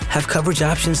 Have coverage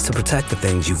options to protect the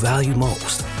things you value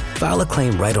most. File a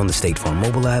claim right on the State Farm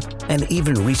mobile app and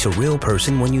even reach a real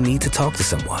person when you need to talk to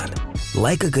someone.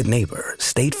 Like a good neighbor,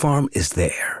 State Farm is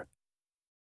there.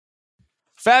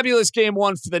 Fabulous game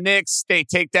one for the Knicks. They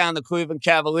take down the Cleveland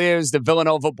Cavaliers. The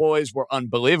Villanova boys were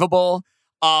unbelievable.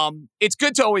 It's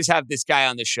good to always have this guy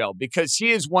on the show because he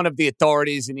is one of the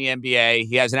authorities in the NBA.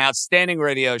 He has an outstanding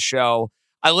radio show.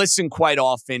 I listen quite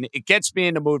often. It gets me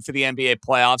in the mood for the NBA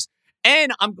playoffs.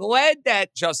 And I'm glad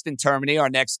that Justin Termine, our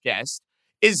next guest,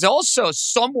 is also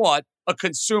somewhat a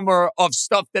consumer of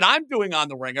stuff that I'm doing on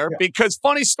The Ringer because,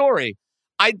 funny story,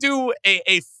 I do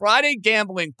a Friday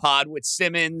gambling pod with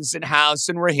Simmons and House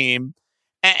and Raheem,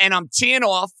 and I'm teeing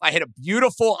off. I hit a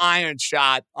beautiful iron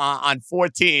shot on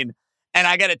 14, and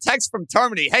I get a text from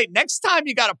Termine. Hey, next time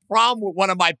you got a problem with one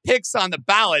of my picks on the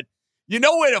ballot, you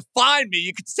know where to find me.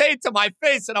 You can say it to my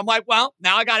face. And I'm like, well,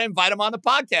 now I got to invite him on the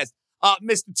podcast.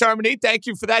 Mr. Termine, thank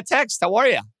you for that text. How are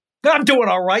you? I'm doing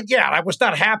all right. Yeah, I was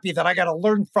not happy that I got to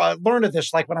learn of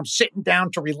this. Like when I'm sitting down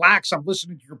to relax, I'm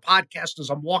listening to your podcast as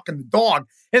I'm walking the dog.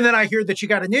 And then I hear that you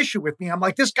got an issue with me. I'm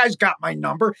like, this guy's got my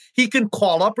number. He can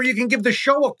call up or you can give the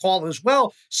show a call as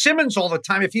well. Simmons all the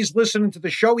time, if he's listening to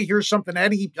the show, he hears something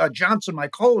Eddie Johnson, my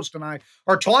co-host, and I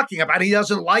are talking about. He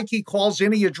doesn't like, he calls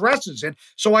in, he addresses it.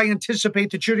 So I anticipate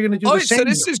that you're going to do the same. So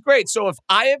this is great. So if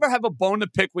I ever have a bone to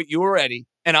pick with you or Eddie,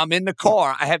 and I'm in the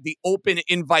car, I have the open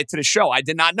invite to the show. I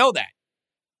did not know that.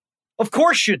 Of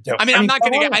course you do. I mean, I'm not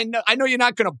going to I know you're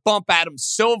not going to bump Adam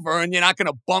Silver and you're not going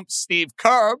to bump Steve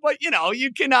Kerr, but, you know,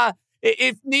 you can,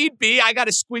 if need be, I got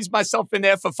to squeeze myself in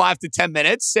there for 5 to 10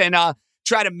 minutes and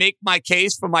try to make my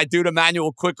case for my dude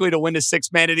Emmanuel Quickly to win the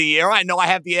Sixth Man of the Year. I know I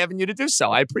have the avenue to do so.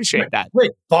 I appreciate that.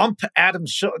 Wait, bump Adam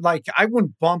Silver? Like, I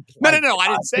wouldn't bump. No, I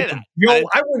didn't say that.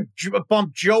 I wouldn't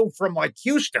bump Joe from, like,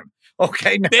 Houston.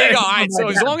 Okay. There you go. All right. So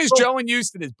as long as Joe in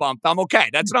Houston is bumped, I'm okay.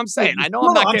 That's what I'm saying. I know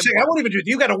I'm not getting I won't even do it.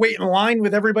 You got to wait in line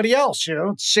with everybody else, you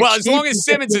know. Well, as long as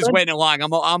Simmons is waiting in line,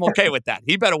 I'm okay with that.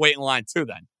 He better wait in line too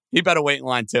then.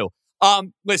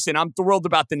 Listen, I'm thrilled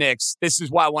about the Knicks. This is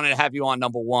why I wanted to have you on,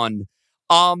 number one.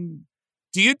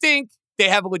 Do you think they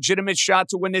have a legitimate shot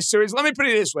to win this series? Let me put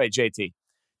it this way, JT.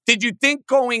 Did you think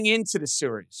going into the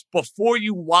series, before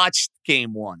you watched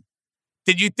game one,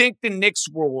 did you think the Knicks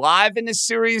were live in the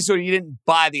series, or you didn't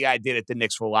buy the idea that the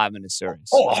Knicks were live in the series?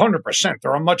 Oh, 100%.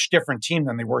 They're a much different team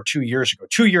than they were 2 years ago.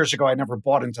 2 years ago, I never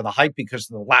bought into the hype because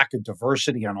of the lack of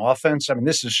diversity on offense. I mean,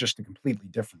 this is just a completely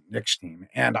different Knicks team.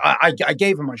 And I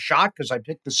gave them a shot because I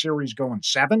picked the series going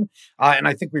 7. And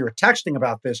I think we were texting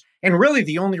about this. And really,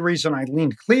 the only reason I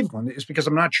leaned Cleveland is because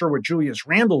I'm not sure what Julius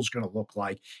Randle's going to look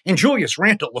like. And Julius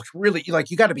Randle looked really, like,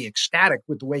 you got to be ecstatic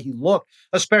with the way he looked,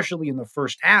 especially in the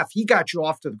first half. He got you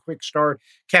off to the quick start,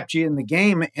 kept you in the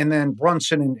game, and then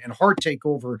Brunson and Hart take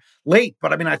over late.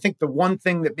 But I mean, I think the one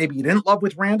thing that maybe you didn't love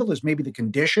with Randle is maybe the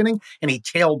conditioning, and he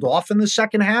tailed off in the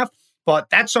second half. But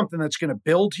that's something that's going to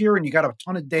build here, and you got a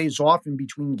ton of days off in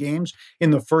between games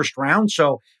in the first round.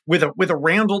 So with a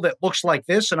Randle that looks like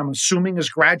this, and I'm assuming is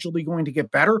gradually going to get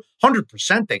better,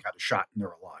 100% they got a shot and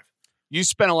they're alive. You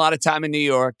spent a lot of time in New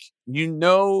York. You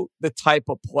know the type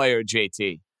of player,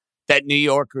 JT, that New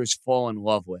Yorkers fall in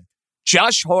love with.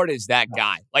 Josh Hart is that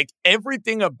guy. Like,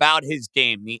 everything about his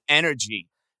game, the energy,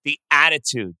 the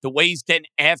attitude, the way he's getting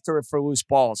after it for loose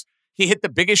balls. he hit the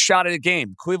biggest shot of the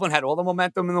game. Cleveland had all the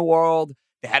momentum in the world.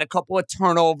 They had a couple of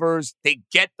turnovers. They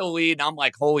get the lead. And I'm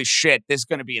like, holy shit, this is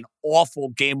going to be an awful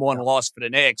game one loss for the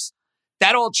Knicks.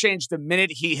 That all changed the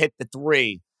minute he hit the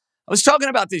three. I was talking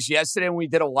about this yesterday when we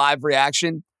did a live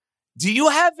reaction. Do you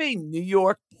have a New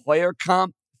York player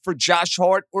comp for Josh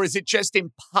Hart, or is it just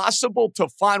impossible to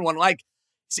find one? Like,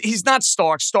 he's not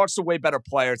Starks. Starks is a way better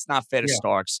player. It's not fair to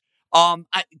Starks.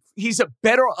 He's a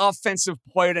better offensive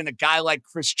player than a guy like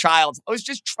Chris Childs. I was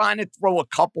just trying to throw a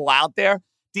couple out there.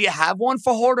 Do you have one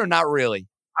for Hart or not really?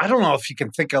 I don't know if you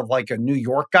can think of like a New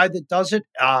York guy that does it.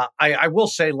 I will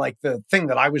say like the thing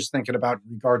that I was thinking about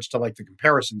in regards to like the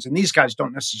comparisons, and these guys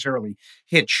don't necessarily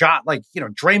hit shot. Like,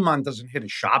 Draymond doesn't hit a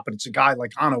shot, but it's a guy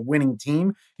like on a winning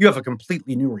team. You have a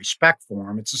completely new respect for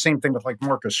him. It's the same thing with like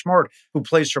Marcus Smart, who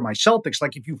plays for my Celtics.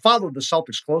 Like if you follow the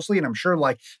Celtics closely, and I'm sure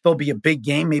like there'll be a big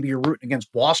game, maybe you're rooting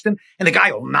against Boston, and the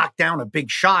guy will knock down a big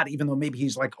shot, even though maybe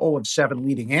he's like 0 of 7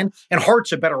 leading in. And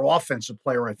Hart's a better offensive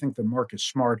player, I think, than Marcus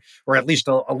Smart, or at least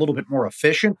a little bit more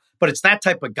efficient. But it's that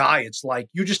type of guy. It's like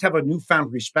you just have a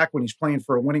newfound respect when he's playing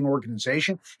for a winning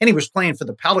organization. And he was playing for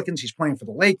the Pelicans. He's playing for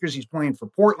the Lakers. He's playing for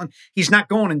Portland. He's not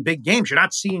going in big games. You're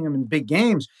not seeing him in big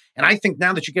games. And I think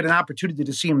now that you get an opportunity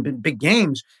to see him in big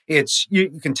games, it's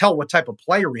you can tell what type of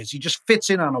player he is. He just fits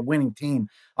in on a winning team.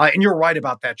 And you're right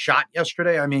about that shot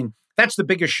yesterday. I mean, that's the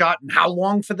biggest shot in how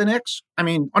long for the Knicks? I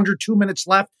mean, under 2 minutes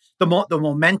left. The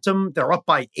momentum, they're up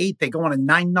by 8. They go on a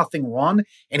 9-0 run,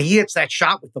 and he hits that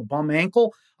shot with the bum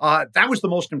ankle. That was the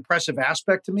most impressive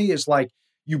aspect to me is like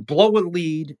you blow a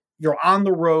lead, you're on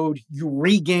the road, you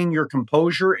regain your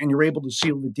composure, and you're able to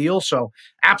seal the deal. So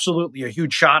absolutely a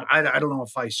huge shot. I don't know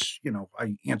if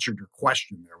I answered your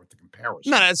question there with the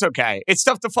comparison. No, that's okay. It's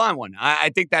tough to find one.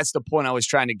 I think that's the point I was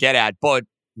trying to get at. But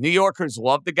New Yorkers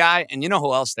love the guy, and you know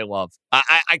who else they love?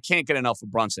 I can't get enough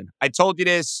of Brunson. I told you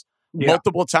this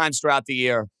multiple times throughout the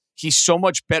year. He's so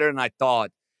much better than I thought.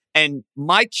 And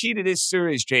my key to this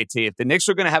series, JT, if the Knicks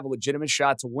are going to have a legitimate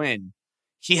shot to win,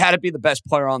 he had to be the best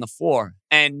player on the floor.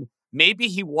 And maybe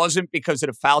he wasn't because of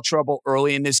the foul trouble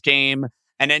early in this game,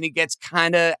 and then he gets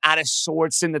kind of out of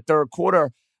sorts in the third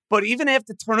quarter. But even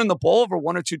after turning the ball over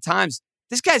 1 or 2 times,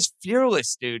 this guy's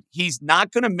fearless, dude. He's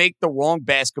not going to make the wrong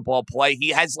basketball play. He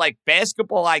has like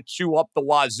basketball IQ up the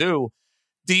wazoo.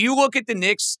 Do you look at the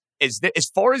Knicks as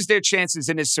far as their chances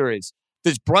in this series?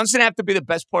 Does Brunson have to be the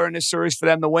best player in this series for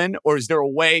them to win, or is there a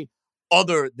way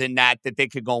other than that they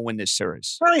could go and win this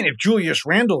series? I mean, if Julius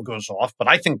Randle goes off, but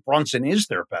I think Brunson is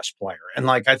their best player. And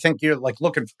like, I think you're like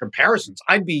looking for comparisons.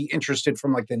 I'd be interested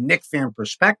from like the Knicks fan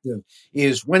perspective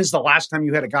is when's the last time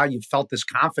you had a guy you felt this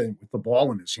confident with the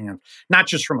ball in his hand, not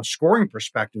just from a scoring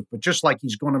perspective, but just like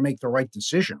he's going to make the right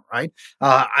decision. Right.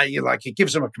 It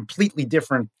gives them a completely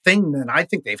different thing than I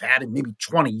think they've had in maybe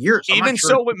 20 years. Even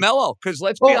so with Melo, because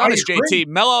let's be honest, JT,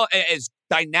 Melo, as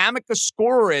dynamic a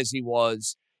scorer as he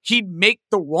was, he'd make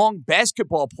the wrong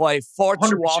basketball play far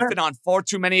too 100%. often on far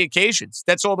too many occasions.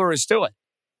 That's all there is to it.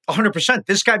 100%.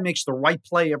 This guy makes the right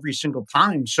play every single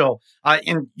time. So,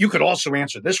 and you could also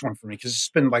answer this one for me because it's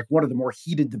been like one of the more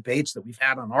heated debates that we've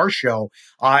had on our show.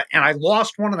 And I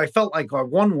lost one and I felt like I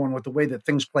won one with the way that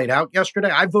things played out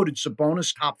yesterday. I voted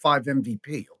Sabonis top 5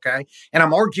 MVP. Okay. And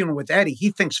I'm arguing with Eddie.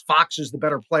 He thinks Fox is the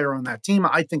better player on that team.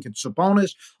 I think it's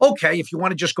Sabonis. Okay. If you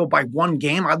want to just go by one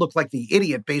game, I look like the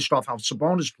idiot based off how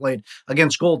Sabonis played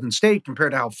against Golden State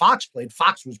compared to how Fox played.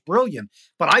 Fox was brilliant,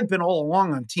 but I've been all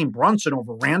along on Team Brunson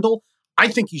over Randle. I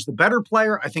think he's the better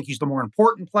player. I think he's the more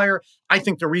important player. I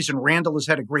think the reason Randle has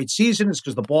had a great season is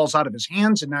because the ball's out of his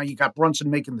hands, and now you got Brunson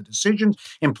making the decisions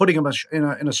and putting him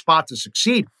in a spot to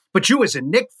succeed. But you, as a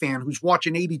Knicks fan who's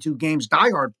watching 82 games,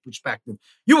 diehard perspective,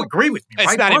 you agree with me, It's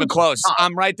right? not even Brunson's close. not.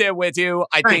 I'm right there with you.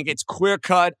 I think it's clear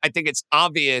cut. I think it's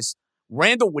obvious.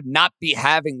 Randle would not be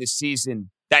having the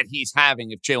season that he's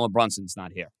having if Jalen Brunson's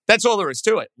not here. That's all there is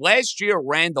to it. Last year,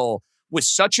 Randle was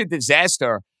such a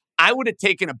disaster. I would have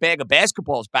taken a bag of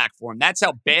basketballs back for him. That's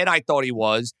how bad I thought he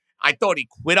was. I thought he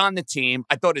quit on the team.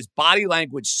 I thought his body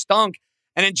language stunk.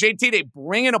 And then, JT, they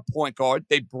bring in a point guard.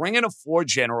 They bring in a floor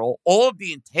general. All of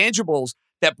the intangibles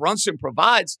that Brunson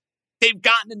provides, they've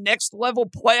gotten the next level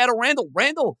play out of Randle.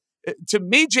 Randle, to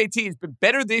me, JT, has been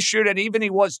better this year than even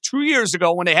he was 2 years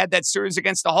ago when they had that series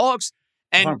against the Hawks.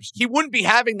 And 100%. he wouldn't be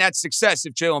having that success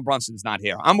if Jalen Brunson's not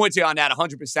here. I'm with you on that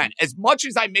 100%. As much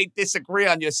as I may disagree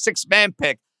on your 6-man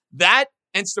pick, that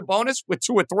and Sabonis with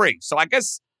 2 or 3. So I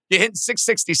guess you're hitting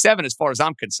 667 as far as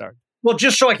I'm concerned. Well,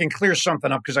 just so I can clear something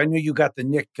up, because I knew you got the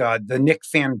Knicks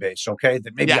fan base, okay,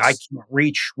 that maybe I can't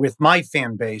reach with my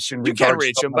fan base. You can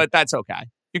reach them, but that's okay.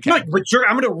 You can. No, but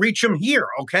I'm going to reach him here,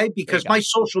 okay? Because my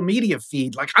social media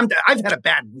feed, like I've had a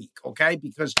bad week, okay?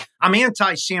 Because I'm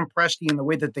anti Sam Presti in the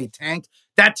way that they tanked.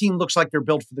 That team looks like they're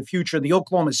built for the future. The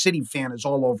Oklahoma City fan is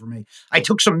all over me. I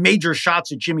took some major shots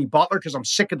at Jimmy Butler because I'm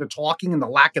sick of the talking and the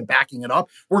lack of backing it up.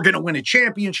 We're going to win a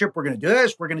championship. We're going to do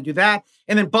this. We're going to do that.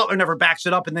 And then Butler never backs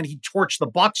it up. And then he torched the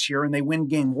Bucks here and they win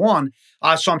game 1.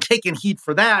 So I'm taking heat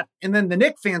for that. And then the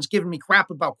Knicks fans giving me crap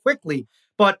about Quickly.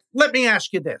 But let me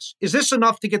ask you this. Is this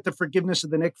enough to get the forgiveness of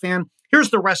the Knicks fan?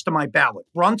 Here's the rest of my ballot.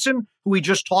 Brunson, who we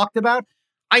just talked about,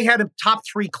 I had a top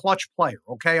 3 clutch player,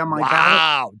 okay, on my ballot.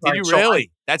 Wow. Did you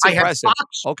really? That's impressive. I had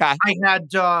Fox, okay. I had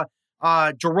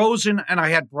DeRozan, and I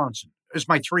had Brunson as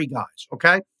my 3 guys,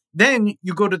 okay? Then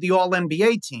you go to the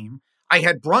All-NBA team. I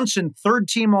had Brunson, 3rd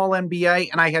team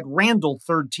All-NBA, and I had Randall,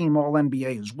 3rd team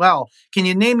All-NBA as well. Can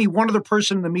you name me one other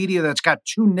person in the media that's got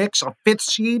 2 Knicks, a 5th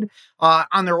seed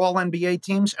on their All-NBA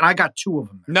teams? And I got 2 of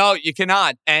them there. No, you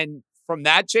cannot. And from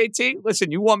that, JT,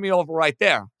 listen, you won me over right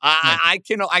there. I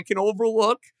can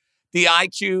overlook the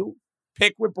IQ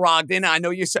pick with Brogdon. I know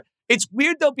you said it's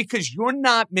weird though because you're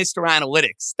not Mr.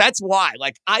 Analytics. That's why.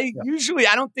 Like I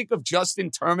don't think of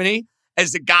Justin Termine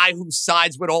as the guy who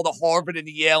sides with all the Harvard and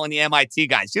the Yale and the MIT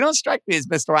guys. You don't strike me as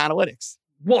Mr. Analytics.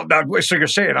 Well, so you're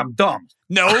saying I'm dumb.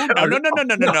 No.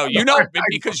 You know,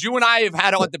 because you and I have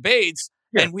had our debates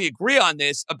and we agree on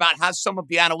this about how some of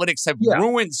the analytics have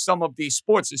ruined some of these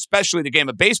sports, especially the game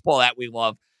of baseball that we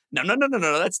love. No.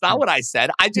 That's not what I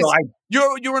said.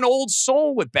 You're an old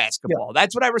soul with basketball.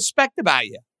 That's what I respect about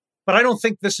you. But I don't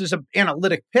think this is an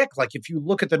analytic pick. Like if you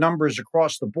look at the numbers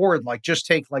across the board, like just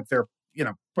take like their,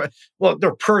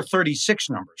 they're per 36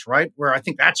 numbers, right? Where I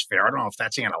think that's fair. I don't know if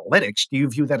that's analytics. Do you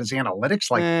view that as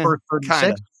analytics, like per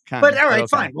 36? Kinda, but all right,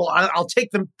 fine. Well, I'll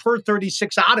take them per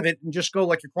 36 out of it and just go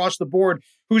like across the board.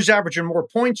 Who's averaging more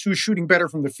points? Who's shooting better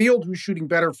from the field? Who's shooting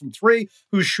better from 3?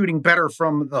 Who's shooting better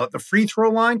from the free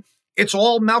throw line? It's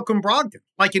all Malcolm Brogdon.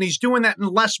 And he's doing that in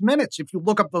less minutes if you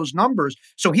look up those numbers.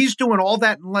 So he's doing all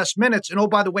that in less minutes. And oh,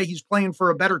 by the way, he's playing for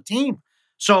a better team.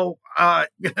 So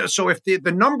if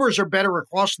the numbers are better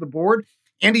across the board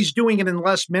and he's doing it in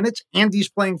less minutes and he's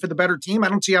playing for the better team, I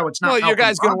don't see how it's not. Well, your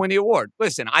guy's going to win the award.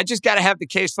 Listen, I just got to have the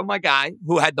case for my guy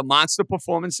who had the monster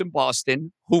performance in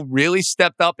Boston, who really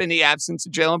stepped up in the absence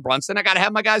of Jalen Brunson. I got to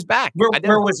have my guys back.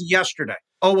 Where was he yesterday?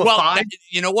 Oh, well, 5?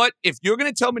 You know what? If you're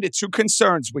going to tell me the 2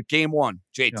 concerns with game 1,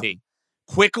 JT,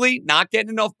 quickly not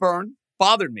getting enough burn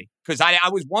bothered me because I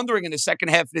was wondering in the second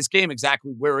half of this game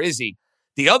exactly where is he.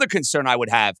 The other concern I would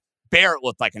have, Barrett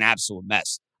looked like an absolute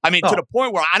mess. I mean, to the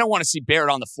point where I don't want to see Barrett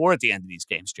on the floor at the end of these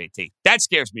games, JT. That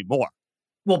scares me more.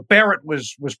 Well, Barrett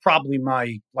was probably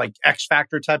my X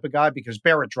Factor type of guy because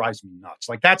Barrett drives me nuts.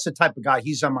 That's the type of guy.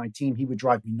 He's on my team. He would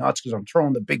drive me nuts because I'm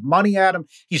throwing the big money at him.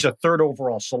 He's a 3rd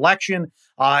overall selection,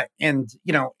 and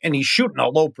he's shooting a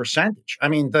low percentage. I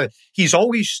mean, he's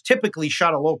always typically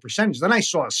shot a low percentage. Then I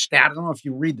saw a stat. I don't know if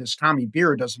you read this. Tommy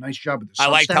Beer does a nice job with this. I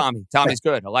like Tommy. Tommy's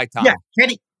good. I like Tommy. Yeah,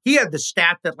 Kenny. He had the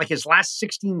stat that his last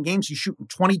 16 games, he's shooting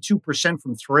 22%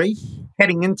 from 3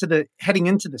 heading into the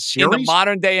series. In the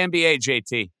modern day NBA,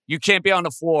 JT, you can't be on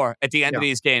the floor at the end of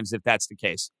these games if that's the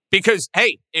case. Because,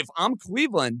 hey, if I'm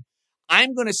Cleveland,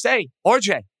 I'm going to say,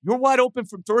 RJ, you're wide open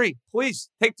from 3.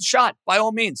 Please take the shot. By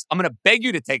all means, I'm going to beg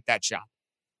you to take that shot.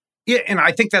 Yeah, and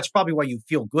I think that's probably why you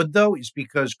feel good, though, is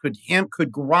because could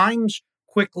Grimes,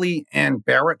 Quickly, and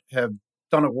Barrett have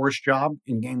done a worse job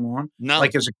in game 1? No.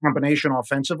 As a combination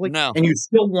offensively? No. And you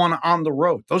still won on the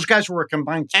road. Those guys were a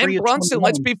combined 3 And Brunson,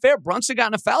 let's be fair, Brunson got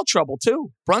into foul trouble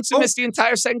too. Brunson missed the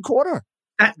entire second quarter.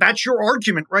 That's your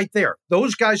argument right there.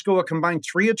 Those guys go a combined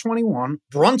 3 of 21.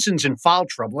 Brunson's in foul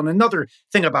trouble. And another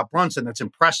thing about Brunson that's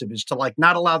impressive is to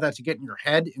not allow that to get in your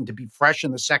head and to be fresh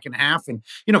in the second half. And,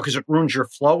 because it ruins your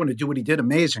flow and to do what he did,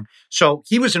 amazing. So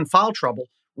he was in foul trouble.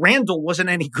 Randall wasn't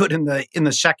any good in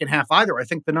the second half either. I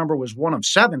think the number was 1 of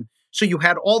 7. So you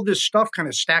had all this stuff kind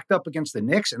of stacked up against the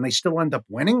Knicks and they still end up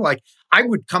winning. I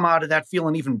would come out of that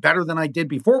feeling even better than I did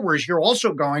before, whereas you're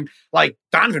also going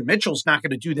Donovan Mitchell's not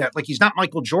going to do that. He's not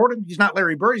Michael Jordan. He's not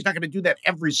Larry Bird. He's not going to do that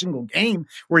every single game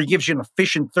where he gives you an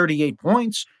efficient 38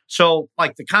 points. So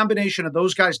the combination of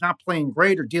those guys not playing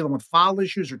great or dealing with foul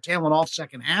issues or tailing off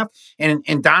second half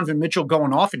and Donovan Mitchell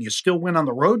going off and you still win on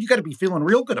the road, you got to be feeling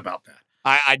real good about that.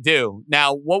 I do.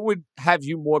 Now, what would have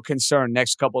you more concerned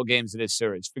next couple of games of this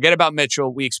series? Forget about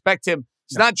Mitchell. We expect him.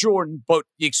 It's not Jordan, but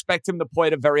you expect him to play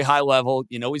at a very high level.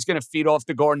 He's going to feed off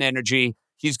the Garden energy.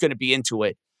 He's going to be into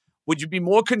it. Would you be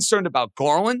more concerned about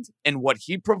Garland and what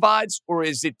he provides, or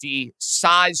is it the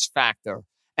size factor?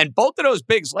 And both of those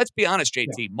bigs, let's be honest,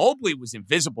 JT, Mobley was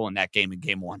invisible in that game in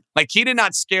game 1. He did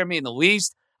not scare me in the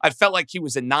least. I felt like he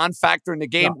was a non-factor in the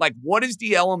game. Yeah. Like, what is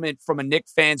the element from a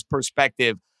Knicks fan's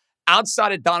perspective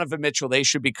outside of Donovan Mitchell they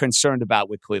should be concerned about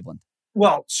with Cleveland?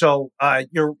 Well, so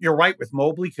you're right with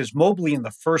Mobley, because Mobley in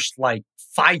the first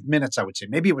 5 minutes, I would say,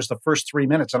 maybe it was the first 3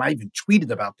 minutes, and I even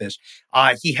tweeted about this.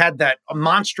 He had that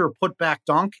monster putback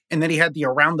dunk, and then he had the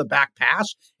around the back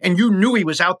pass, and you knew he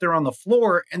was out there on the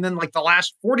floor. And then the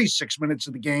last 46 minutes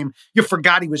of the game, you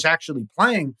forgot he was actually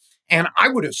playing. And I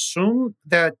would assume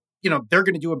that they're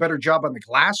going to do a better job on the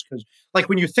glass, because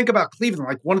when you think about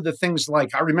Cleveland, one of the things,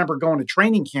 I remember going to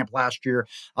training camp last year,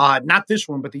 not this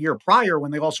one, but the year prior, when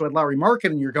they also had Larry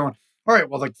Market, and you're going, all right,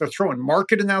 well, they're throwing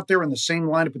Marketing out there in the same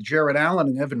lineup with Jarrett Allen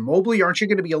and Evan Mobley. Aren't you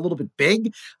going to be a little bit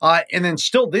big? And then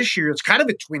still this year, it's kind of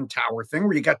a twin tower thing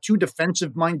where you got two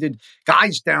defensive-minded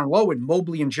guys down low in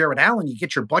Mobley and Jarrett Allen. You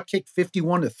get your butt kicked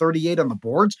 51-38 on the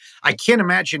boards. I can't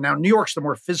imagine. Now, New York's the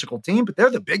more physical team, but they're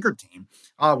the bigger team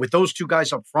with those two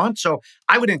guys up front. So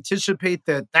I would anticipate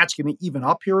that that's going to even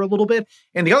up here a little bit.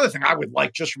 And the other thing I would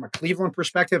like, just from a Cleveland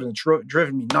perspective, and it's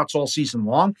driven me nuts all season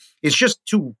long, is just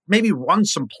to maybe run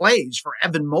some plays for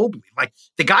Evan Mobley.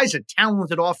 The guy's a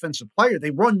talented offensive player. They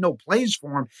run no plays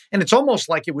for him. And it's almost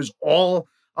like it was all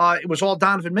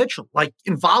Donovan Mitchell.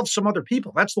 Involve some other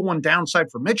people. That's the one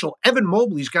downside for Mitchell. Evan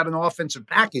Mobley's got an offensive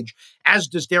package, as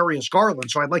does Darius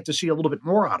Garland. So I'd like to see a little bit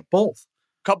more out of both.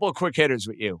 Couple of quick hitters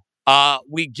with you.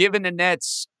 We given the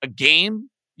Nets a game.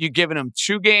 You giving them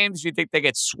 2 games. You think they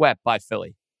get swept by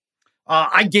Philly?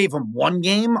 I gave them 1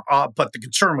 game, but the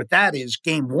concern with that is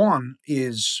game 1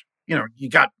 is, you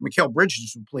got Mikal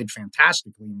Bridges, who played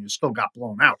fantastically, and you still got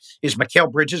blown out. Is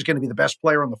Mikal Bridges going to be the best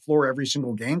player on the floor every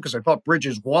single game? Because I thought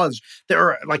Bridges was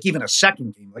there, even a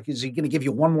second game. Is he going to give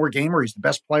you 1 more game where he's the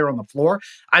best player on the floor?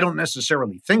 I don't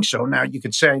necessarily think so. Now, you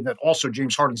could say that also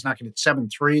James Harden's not going to hit 7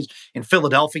 threes. In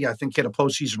Philadelphia, I think hit a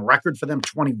postseason record for them,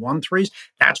 21 threes.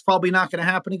 That's probably not going to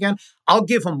happen again. I'll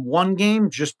give him 1 game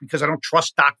just because I don't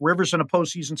trust Doc Rivers in a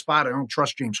postseason spot. I don't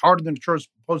trust James Harden in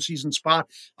a postseason spot.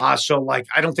 So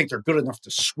I don't think they're good enough to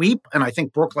sweep, and I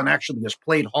think Brooklyn actually has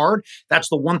played hard. That's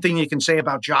the one thing you can say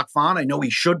about Jacques Vaughn. I know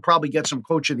he should probably get some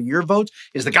Coach of the Year votes,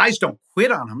 is the guys don't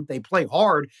quit on him. They play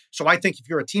hard. So I think if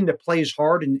you're a team that plays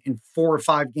hard in 4 or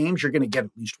 5 games, you're going to get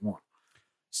at least 1.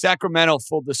 Sacramento,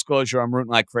 full disclosure, I'm rooting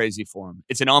like crazy for them.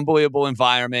 It's an unbelievable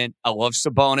environment. I love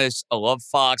Sabonis. I love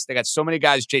Fox. They got so many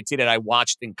guys, JT, that I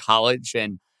watched in college,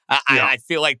 and I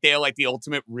feel like they're the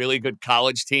ultimate really good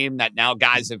college team that now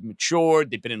guys have matured.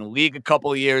 They've been in the league a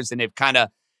couple of years, and they've kind of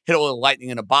hit a little lightning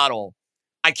in a bottle.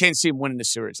 I can't see them winning the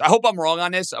series. I hope I'm wrong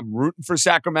on this. I'm rooting for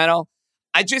Sacramento.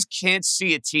 I just can't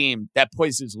see a team that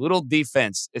plays as little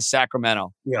defense as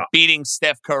Sacramento beating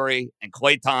Steph Curry and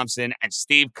Klay Thompson and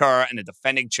Steve Kerr and the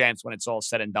defending champs when it's all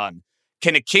said and done.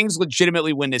 Can the Kings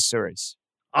legitimately win this series?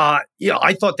 I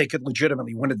thought they could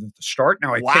legitimately win it at the start.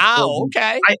 Now,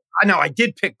 okay. I know I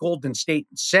did pick Golden State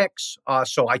in 6,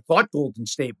 so I thought Golden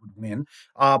State would win.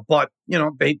 But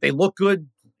they look good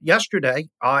yesterday.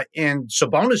 And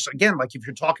Sabonis, again, if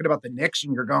you're talking about the Knicks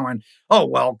and you're going, oh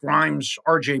well, Grimes,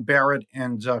 R.J. Barrett,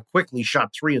 and Quickly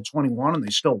shot 3 of 21, and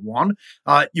they still won.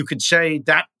 You could say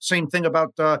that same thing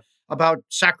about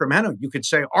Sacramento. You could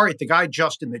say, all right, the guy,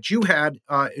 Justin, that you had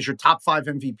as your top 5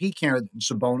 MVP candidate in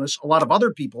Sabonis, a lot of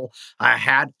other people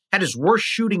had his worst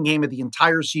shooting game of the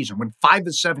entire season, went 5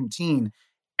 of 17,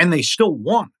 and they still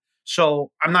won. So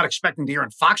I'm not expecting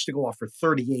De'Aaron Fox to go off for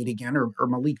 38 again or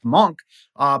Malik Monk.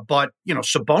 But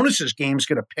Sabonis's game's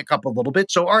going to pick up a little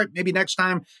bit. So, all right, maybe next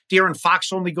time De'Aaron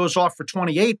Fox only goes off for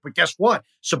 28. But guess what?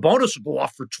 Sabonis will go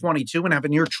off for 22 and have a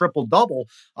near triple-double.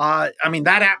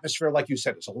 That atmosphere, like you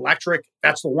said, is electric.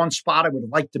 That's the one spot I would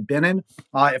like to been in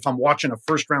if I'm watching a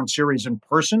first-round series in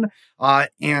person.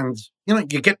 You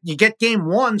get game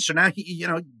 1. So now,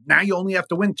 now you only have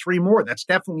to win 3 more. That's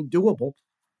definitely doable.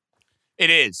 It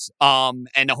is. And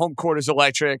the home court is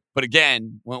electric. But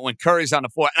again, when Curry's on the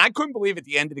floor, and I couldn't believe at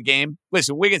the end of the game,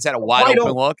 listen, Wiggins had a wide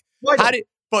open look.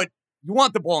 But you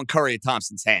want the ball in Curry and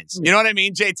Thompson's hands. You know what I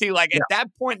mean, JT? At that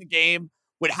point in the game,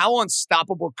 with how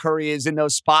unstoppable Curry is in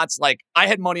those spots, I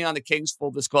had money on the Kings,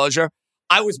 full disclosure.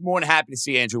 I was more than happy to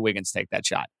see Andrew Wiggins take that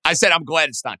shot. I said, I'm glad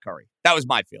it's not Curry. That was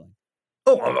my feeling.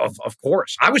 Oh, of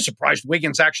course. I was surprised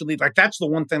Wiggins actually, that's the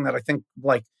one thing that I think,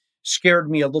 scared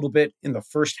me a little bit in the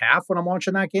first half when I'm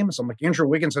watching that game. So I'm like, Andrew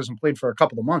Wiggins hasn't played for a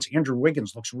couple of months. Andrew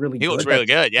Wiggins looks really good. He looks really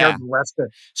good, yeah.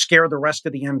 Scare the rest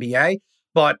of the NBA.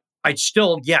 But I'd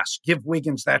still, give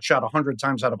Wiggins that shot 100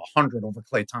 times out of 100 over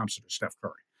Klay Thompson or Steph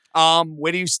Curry.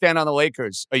 Where do you stand on the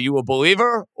Lakers? Are you a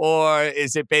believer, or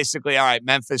is it basically, all right,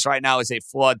 Memphis right now is a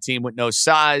flawed team with no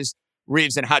size.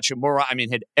 Reeves and Hachimura,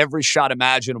 hit every shot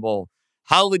imaginable.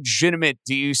 How legitimate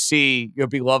do you see your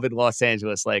beloved Los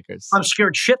Angeles Lakers? I'm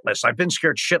scared shitless. I've been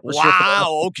scared shitless.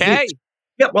 Wow. Okay.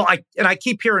 Yeah. Well, I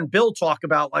keep hearing Bill talk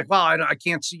about like, well, I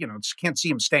can't see, can't see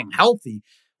him staying healthy.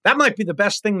 That might be the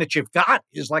best thing that you've got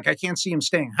is like, I can't see him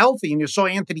staying healthy. And you saw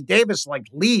Anthony Davis like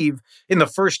leave in the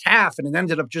first half and it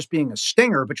ended up just being a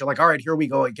stinger. But you're like, all right, here we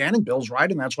go again. And Bill's right.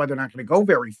 And that's why they're not going to go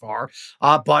very far.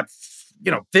 But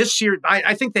this year,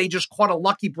 I think they just caught a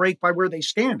lucky break by where they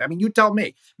stand. I mean, you tell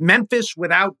me, Memphis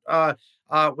without. I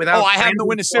have them to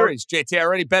win the series, JT. I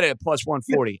already bet it at plus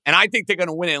 140. Yeah. And I think they're going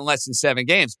to win it in less than 7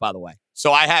 games, by the way.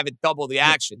 So I have it double the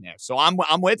action there. So I'm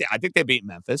with you. I think they beat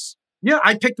Memphis. Yeah,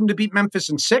 I picked them to beat Memphis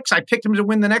in 6. I picked them to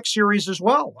win the next series as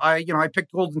well. I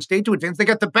picked Golden State to advance. They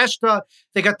got the best.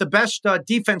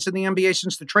 Defense in the NBA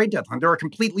since the trade deadline. They're a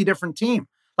completely different team.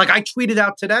 Like I tweeted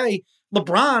out today,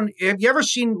 LeBron. Have you ever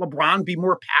seen LeBron be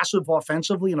more passive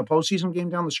offensively in a postseason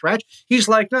game down the stretch? He's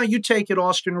like, no, you take it,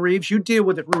 Austin Reeves. You deal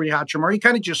with it, Rui Hachimura. He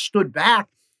kind of just stood back.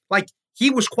 Like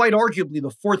he was quite arguably the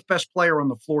 4th best player on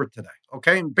the floor today.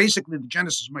 Okay, and basically the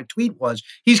genesis of my tweet was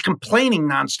he's complaining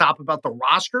nonstop about the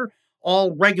roster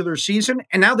all regular season,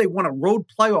 and now they won a road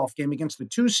playoff game against the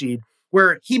 2 seed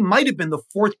where he might have been the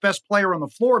 4th best player on the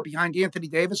floor behind Anthony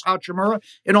Davis, Hachimura,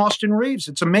 and Austin Reeves.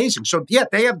 It's amazing. So, yeah,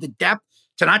 they have the depth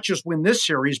to not just win this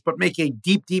series, but make a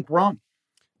deep, deep run.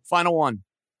 Final one.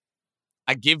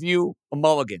 I give you a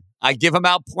mulligan. I give him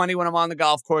out plenty when I'm on the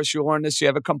golf course. You learn this. You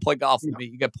ever come play golf with me.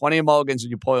 You get plenty of mulligans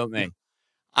when you play with me.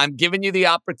 I'm giving you the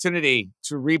opportunity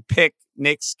to repick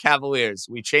Knicks Cavaliers.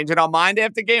 We changing our mind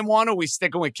after game 1, or we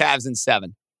sticking with Cavs in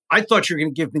 7? I thought you were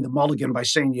going to give me the mulligan by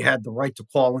saying you had the right to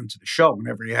call into the show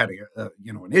whenever you had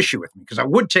an issue with me, because I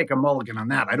would take a mulligan on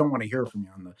that. I don't want to hear from you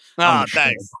on the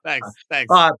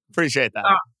Thanks. Appreciate that.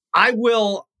 I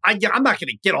will. I'm not going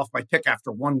to get off my pick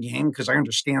after one game because I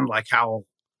understand like how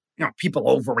people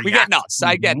overreact. We get nuts.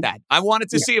 I get that. I wanted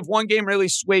to see if one game really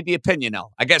swayed the opinion.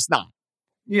 No, I guess not.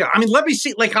 Yeah, I mean, let me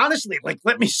see. Like honestly,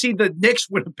 let me see the Knicks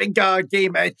win a big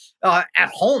game at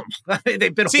home.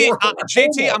 They've been horrible.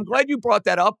 JT, I'm glad you brought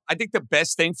that up. I think the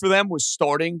best thing for them was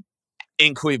starting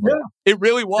in Cleveland. Yeah. It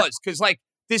really was because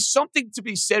there's something to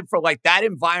be said for that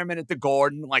environment at the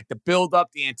Garden, the build up,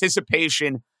 the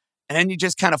anticipation, and then you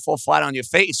just kind of fall flat on your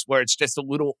face where it's just a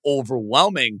little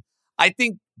overwhelming. I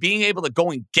think being able to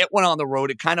go and get one on the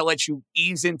road, it kind of lets you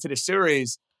ease into the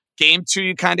series. Game 2,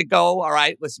 you kind of go, all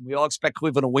right, listen, we all expect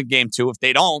Cleveland to win game 2. If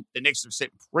they don't, the Knicks are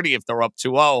sitting pretty if they're up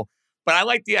 2-0. But I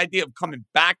like the idea of coming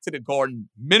back to the Garden,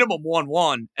 minimum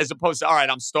 1-1, as opposed to, all right,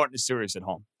 I'm starting the series at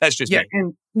home. That's just me.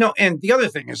 And the other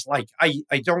thing is,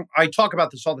 I talk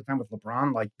about this all the time with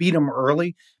LeBron, beat him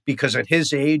early, because at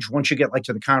his age, once you get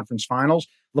to the conference finals,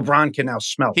 LeBron can now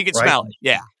smell it. He can smell it,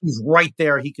 yeah. He's right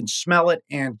there. He can smell it,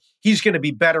 and he's going to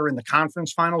be better in the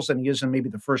conference finals than he is in maybe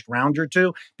the first round or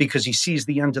two, because he sees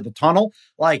the end of the tunnel.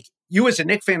 You as a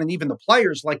Knicks fan and even the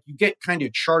players, you get kind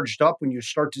of charged up when you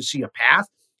start to see a path.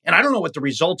 And I don't know what the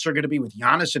results are going to be with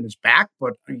Giannis in his back,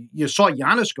 but you saw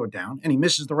Giannis go down and he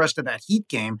misses the rest of that Heat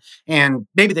game. And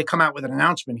maybe they come out with an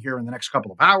announcement here in the next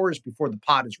couple of hours before the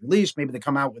pod is released. Maybe they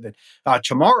come out with it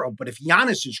tomorrow. But if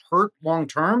Giannis is hurt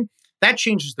long-term, that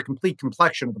changes the complete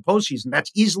complexion of the postseason.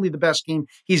 That's easily the best team.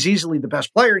 He's easily the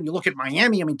best player. And you look at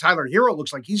Miami, Tyler Hero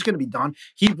looks like he's going to be done.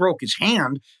 He broke his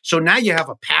hand. So now you have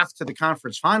a path to the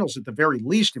conference finals at the very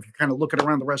least, if you're kind of looking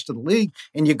around the rest of the league,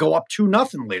 and you go up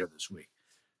 2-0 later this week.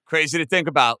 Crazy to think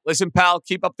about. Listen, pal,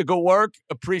 keep up the good work.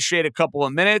 Appreciate a couple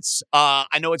of minutes. I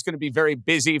know it's going to be very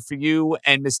busy for you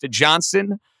and Mr.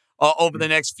 Johnson over the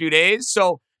next few days.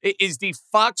 So is the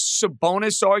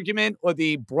Fox-Sabonis argument or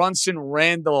the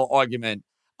Brunson-Randall argument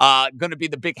going to be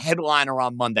the big headliner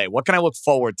on Monday? What can I look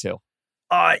forward to?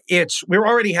 We're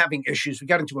already having issues. We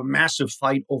got into a massive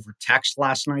fight over text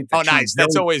last night. Oh, nice.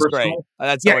 That's always great.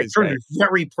 That's always great.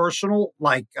 Very personal.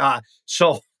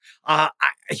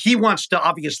 He wants to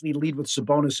obviously lead with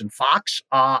Sabonis and Fox.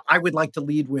 I would like to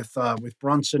lead with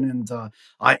Brunson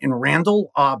and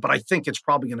Randall, but I think it's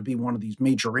probably going to be one of these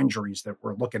major injuries that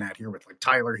we're looking at here with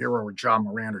Tyler Hero or John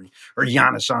Moran or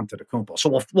Giannis Antetokounmpo.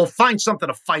 So we'll find something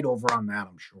to fight over on that,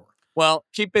 I'm sure. Well,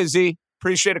 keep busy.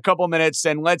 Appreciate a couple of minutes,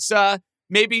 and let's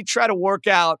maybe try to work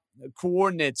out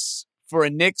coordinates for a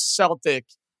Knicks-Celtic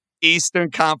Eastern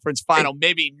Conference Final.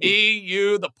 Maybe me,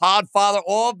 you, the Podfather,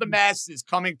 all of the masses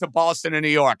coming to Boston and New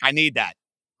York. I need that.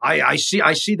 I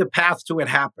see the path to it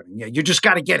happening. Yeah, you just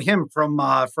got to get him from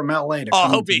LA to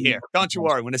come. He'll be here. Don't you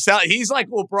worry. When he's like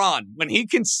LeBron. When he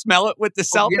can smell it with the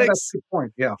Celtics, that's a good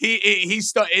point. Yeah, he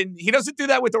doesn't do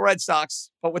that with the Red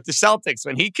Sox, but with the Celtics,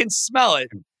 when he can smell it,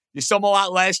 You saw him a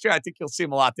lot last year. I think you'll see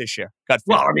him a lot this year. Gut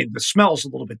Well, feeling. I mean, the smell's a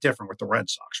little bit different with the Red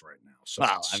Sox right now. So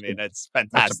Well, I mean, it's that's a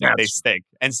fantastic. bad They smell. stink.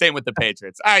 And same with the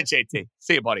Patriots. All right, JT.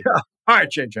 See you, buddy. All right,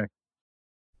 JJ.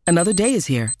 Another day is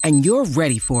here, and you're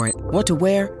ready for it. What to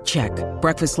wear? Check.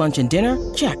 Breakfast, lunch, and dinner?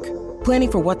 Check.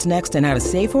 Planning for what's next and how to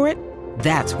save for it?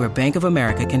 That's where Bank of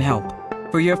America can help.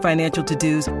 For your financial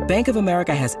to-dos, Bank of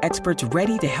America has experts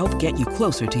ready to help get you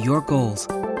closer to your goals.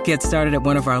 Get started at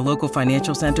one of our local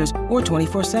financial centers or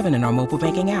 24/7 in our mobile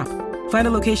banking app. Find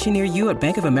a location near you at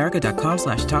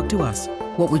bankofamerica.com/talktous.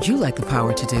 What would you like the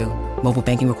power to do? Mobile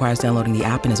banking requires downloading the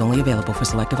app and is only available for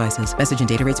select devices. Message and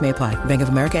data rates may apply. Bank of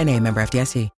America N.A., member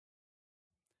FDIC.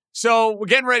 So we're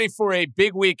getting ready for a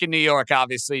big week in New York,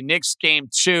 obviously. Knicks game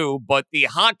 2, but the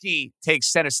hockey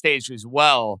takes center stage as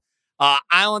well.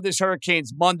 Islanders,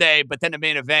 Hurricanes Monday, but then the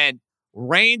main event,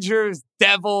 Rangers,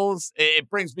 Devils. It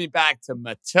brings me back to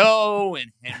Mateau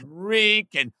and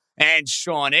Henrique and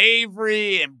Sean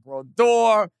Avery and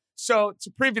Brodeur. So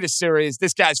to preview the series,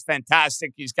 this guy's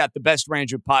fantastic. He's got the best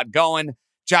Ranger pod going.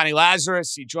 Jonny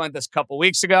Lazarus, he joined us a couple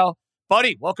weeks ago.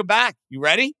 Buddy, welcome back. You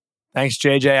ready? Thanks,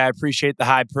 JJ. I appreciate the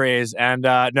high praise. And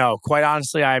no, quite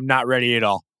honestly, I'm not ready at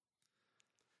all.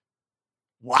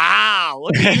 Wow,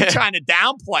 look at you trying to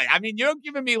downplay. I mean, you're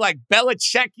giving me like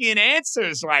Belichickian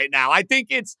answers right now. I think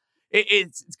it's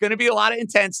going to be a lot of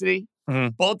intensity.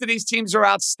 Mm-hmm. Both of these teams are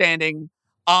outstanding.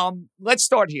 Let's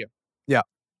start here. Yeah.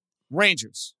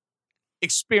 Rangers,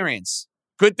 experience,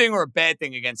 good thing or a bad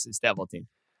thing against this Devil team?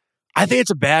 I think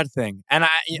it's a bad thing. And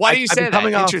Why do you say that?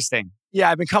 Interesting. Yeah,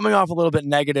 I've been coming off a little bit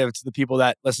negative to the people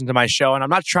that listen to my show, and I'm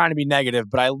not trying to be negative,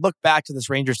 but I look back to this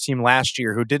Rangers team last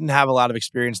year who didn't have a lot of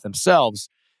experience themselves,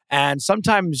 and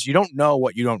sometimes you don't know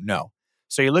what you don't know.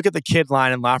 So you look at the kid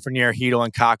line in Lafreniere, Hedl,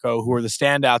 and Kakko, who were the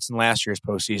standouts in last year's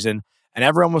postseason, and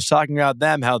everyone was talking about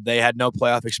them, how they had no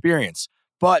playoff experience.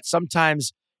 But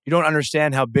sometimes you don't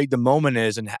understand how big the moment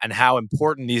is and how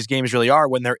important these games really are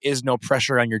when there is no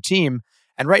pressure on your team.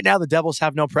 And right now, the Devils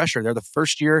have no pressure. They're the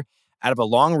first year out of a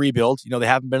long rebuild. You know, they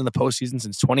haven't been in the postseason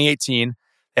since 2018.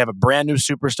 They have a brand new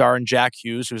superstar in Jack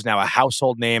Hughes, who's now a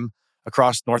household name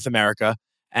across North America.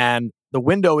 And the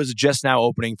window is just now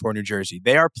opening for New Jersey.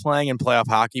 They are playing in playoff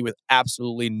hockey with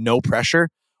absolutely no pressure.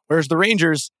 Whereas the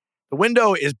Rangers, the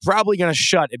window is probably going to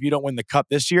shut if you don't win the Cup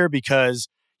this year because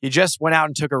you just went out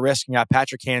and took a risk and got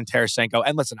Patrick Kane and Tarasenko.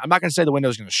 And listen, I'm not going to say the window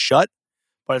is going to shut,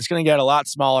 but it's going to get a lot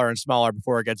smaller and smaller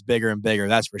before it gets bigger and bigger.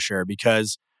 That's for sure.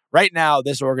 Because right now,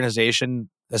 this organization,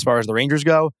 as far as the Rangers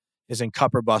go, is in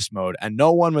cup or bust mode. And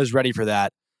no one was ready for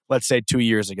that, let's say 2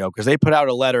 years ago, because they put out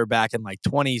a letter back in like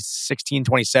 2016,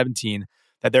 2017,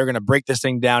 that they're going to break this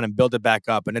thing down and build it back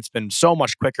up. And it's been so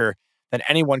much quicker than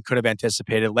anyone could have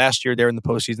anticipated. Last year, they were in the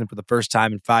postseason for the first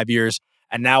time in 5 years.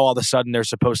 And now all of a sudden, they're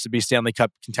supposed to be Stanley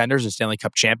Cup contenders and Stanley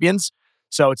Cup champions.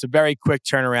 So it's a very quick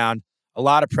turnaround. A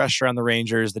lot of pressure on the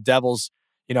Rangers. The Devils,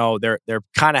 you know, they're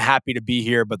kind of happy to be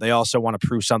here, but they also want to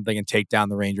prove something and take down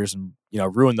the Rangers and, you know,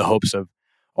 ruin the hopes of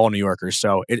all New Yorkers.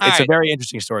 So it's a very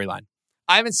interesting storyline.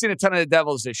 I haven't seen a ton of the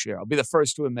Devils this year. I'll be the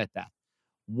first to admit that.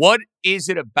 What is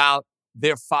it about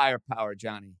their firepower,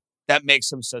 Jonny, that makes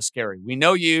them so scary? We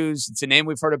know Hughes. It's a name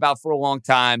we've heard about for a long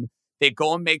time. They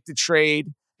go and make the trade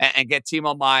and get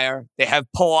Timo Meier. They have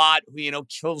Palat, who, you know,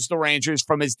 kills the Rangers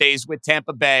from his days with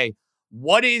Tampa Bay.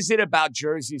 What is it about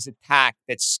Jersey's attack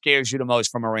that scares you the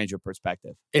most from a Ranger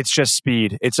perspective? It's just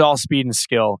speed. It's all speed and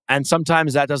skill. And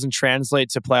sometimes that doesn't translate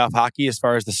to playoff hockey as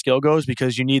far as the skill goes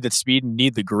because you need the speed and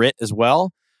need the grit as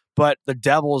well. But the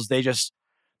Devils, they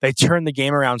turn the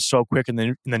game around so quick in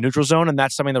the neutral zone. And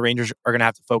that's something the Rangers are going to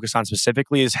have to focus on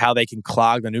specifically is how they can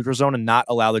clog the neutral zone and not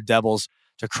allow the Devils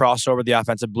to cross over the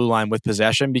offensive blue line with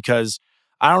possession because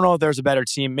I don't know if there's a better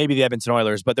team, maybe the Edmonton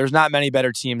Oilers, but there's not many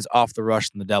better teams off the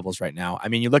rush than the Devils right now. I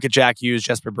mean, you look at Jack Hughes,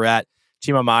 Jesper Bratt,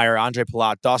 Timo Meier, Andre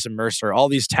Palat, Dawson Mercer, all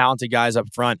these talented guys up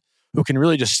front who can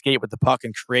really just skate with the puck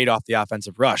and create off the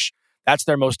offensive rush. That's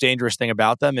their most dangerous thing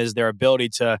about them is their ability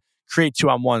to create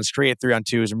 2-on-1s, create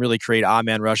 3-on-2s, and really create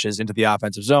odd-man rushes into the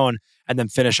offensive zone and then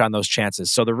finish on those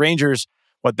chances. So the Rangers,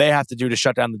 what they have to do to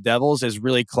shut down the Devils is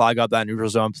really clog up that neutral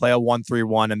zone, play a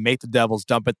 1-3-1, and make the Devils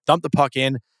dump the puck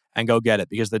in and go get it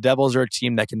because the Devils are a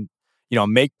team that can, you know,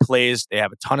 make plays. They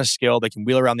have a ton of skill. They can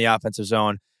wheel around the offensive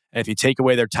zone. And if you take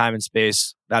away their time and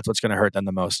space, that's what's going to hurt them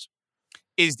the most.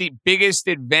 Is the biggest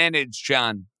advantage,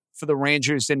 John, for the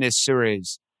Rangers in this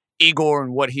series, Igor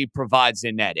and what he provides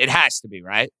in net? It has to be,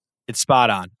 right? It's spot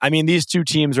on. I mean, these two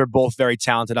teams are both very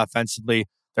talented offensively.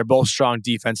 They're both strong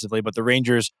defensively, but the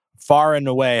Rangers far and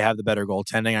away have the better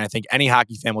goaltending. And I think any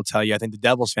hockey fan will tell you. I think the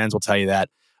Devils fans will tell you that.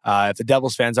 If the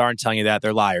Devils fans aren't telling you that,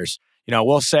 they're liars. You know,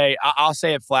 I'll say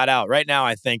it flat out. Right now,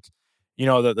 I think,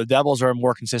 The Devils are a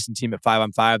more consistent team at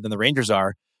 5-on-5 than the Rangers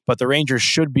are, but the Rangers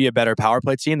should be a better power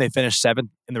play team. They finished 7th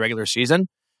in the regular season.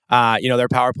 Their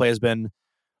power play has been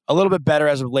a little bit better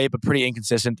as of late, but pretty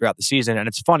inconsistent throughout the season. And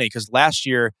it's funny because last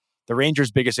year, the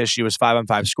Rangers' biggest issue was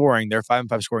 5-on-5 scoring. Their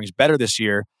 5-on-5 scoring is better this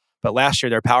year, but last year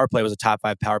their power play was a top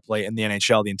 5 power play in the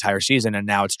NHL the entire season, and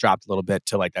now it's dropped a little bit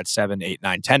to like that 7, 8,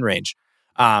 9, 10 range.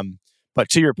 But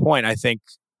to your point, I think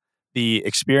the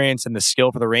experience and the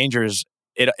skill for the Rangers,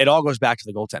 it all goes back to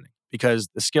the goaltending because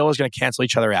the skill is going to cancel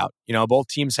each other out. Both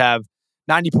teams have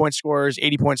 90-point scorers,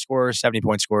 80-point scorers,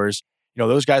 70-point scorers.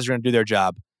 Those guys are going to do their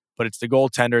job, but it's the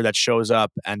goaltender that shows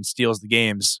up and steals the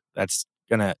games that's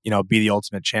going to, be the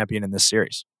ultimate champion in this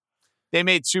series. They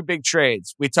made 2 big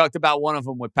trades. We talked about one of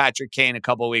them with Patrick Kane a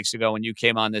couple of weeks ago when you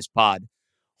came on this pod.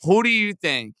 Who do you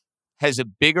think has a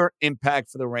bigger impact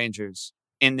for the Rangers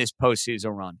in this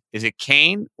postseason run? Is it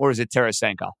Kane or is it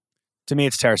Tarasenko? To me,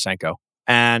 it's Tarasenko.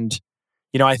 And,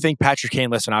 I think Patrick Kane,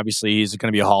 listen, obviously he's going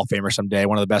to be a Hall of Famer someday,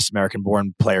 one of the best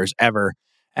American-born players ever.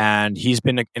 And he's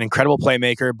been an incredible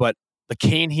playmaker, but the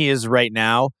Kane he is right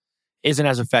now isn't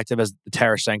as effective as the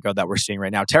Tarasenko that we're seeing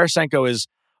right now. Tarasenko is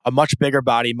a much bigger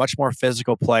body, much more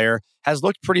physical player, has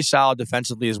looked pretty solid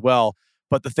defensively as well.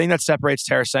 But the thing that separates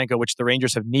Tarasenko, which the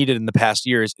Rangers have needed in the past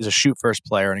years, is a shoot-first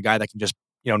player and a guy that can just,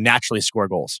 naturally score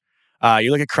goals.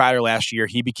 You look at Kreider last year,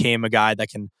 he became a guy that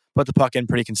can put the puck in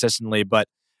pretty consistently. But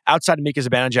outside of Mika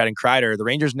Zibanejad and Kreider, the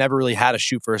Rangers never really had a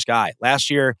shoot-first guy. Last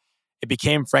year, it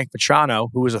became Frank Vatrano,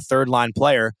 who was a third-line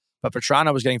player, but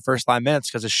Vatrano was getting first-line minutes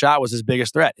because his shot was his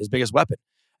biggest threat, his biggest weapon.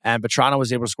 And Vatrano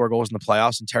was able to score goals in the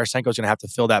playoffs, and Tarasenko is going to have to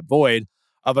fill that void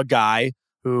of a guy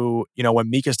who, when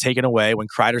Mika's taken away, when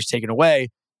Kreider's taken away,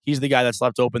 he's the guy that's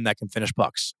left open that can finish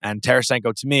pucks. And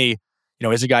Tarasenko, to me,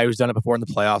 is a guy who's done it before in the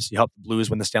playoffs. He helped the Blues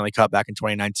win the Stanley Cup back in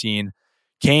 2019.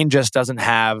 Kane just doesn't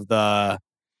have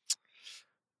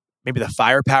maybe the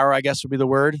firepower, I guess would be the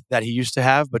word, that he used to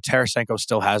have, but Tarasenko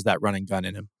still has that running gun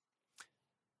in him.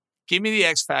 Give me the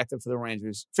X factor for the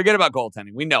Rangers. Forget about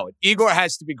goaltending. We know it. Igor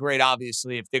has to be great,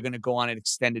 obviously, if they're going to go on an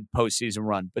extended postseason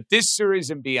run. But this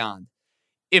series and beyond,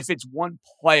 if it's one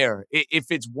player, if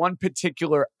it's one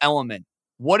particular element,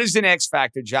 what is an X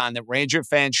factor, John, that Ranger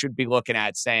fans should be looking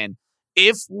at saying,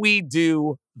 if we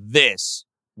do this,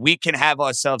 we can have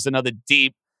ourselves another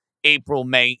deep April,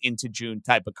 May into June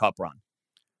type of cup run?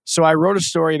 So I wrote a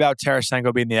story about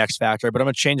Tarasenko being the X factor, but I'm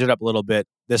going to change it up a little bit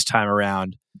this time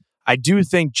around. I do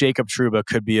think Jacob Trouba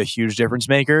could be a huge difference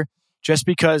maker just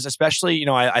because, especially,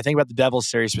 I think about the Devils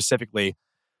series specifically,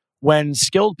 when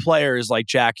skilled players like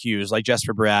Jack Hughes, like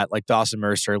Jesper Bratt, like Dawson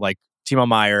Mercer, like Timo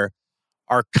Meier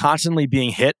are constantly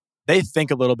being hit, they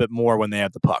think a little bit more when they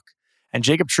have the puck. And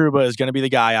Jacob Trouba is going to be the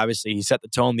guy, obviously. He set the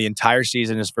tone the entire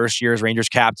season, his first year as Rangers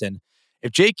captain.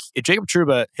 If Jacob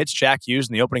Trouba hits Jack Hughes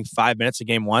in the opening 5 minutes of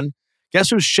game 1, guess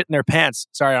who's shitting their pants?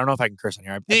 Sorry, I don't know if I can curse on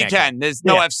here. You can. There's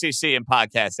no FCC in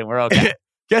podcasting. We're okay.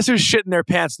 Guess who's shitting their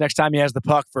pants next time he has the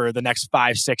puck for the next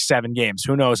 5, 6, 7 games?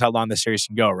 Who knows how long this series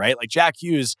can go, right? Like Jack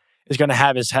Hughes is going to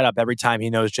have his head up every time he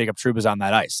knows Jacob Trouba's on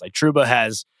that ice. Like Trouba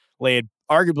has laid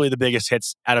arguably the biggest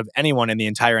hits out of anyone in the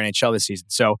entire NHL this season.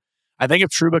 So I think if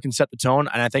Trouba can set the tone,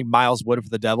 and I think Miles Wood for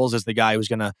the Devils is the guy who's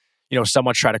going to,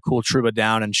 somewhat try to cool Trouba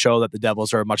down and show that the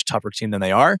Devils are a much tougher team than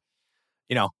they are.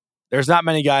 There's not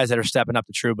many guys that are stepping up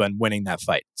to Trouba and winning that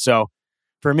fight. So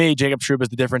for me, Jacob Trouba is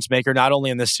the difference maker, not only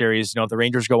in this series. If the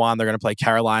Rangers go on, they're going to play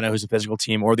Carolina, who's a physical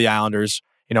team, or the Islanders,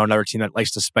 another team that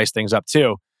likes to spice things up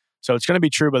too. So it's going to be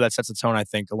Trouba that sets the tone, I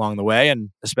think, along the way, and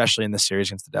especially in this series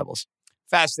against the Devils.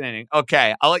 Fascinating.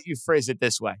 Okay, I'll let you phrase it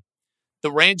this way.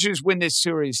 The Rangers win this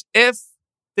series if.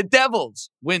 The Devils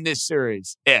win this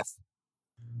series if.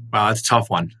 Wow, that's a tough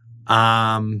one.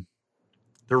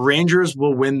 The Rangers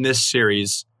will win this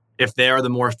series if they are the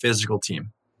more physical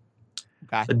team.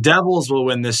 Okay. The Devils will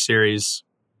win this series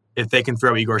if they can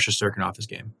throw Igor Shesterkin off his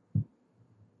game.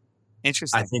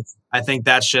 Interesting. I think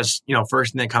that's just,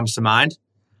 first thing that comes to mind.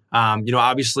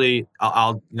 Obviously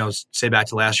I'll say back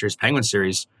to last year's Penguins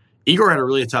series, Igor had a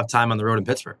really tough time on the road in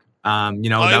Pittsburgh.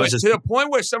 That was just, to the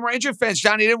point where some Ranger fans,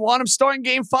 Johnny, didn't want him starting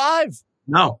game 5.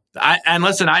 No.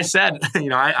 I said,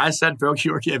 I said throw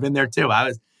Georgiev in there too.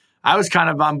 I was kind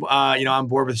of on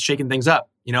board with shaking things up.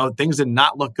 Things did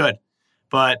not look good.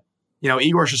 But,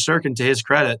 Igor Shesterkin, to his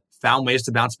credit, found ways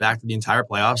to bounce back through the entire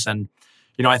playoffs. And,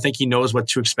 I think he knows what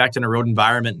to expect in a road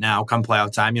environment now come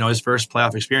playoff time. His first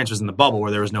playoff experience was in the bubble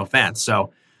where there was no fans.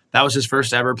 So that was his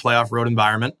first ever playoff road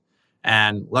environment.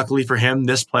 And luckily for him,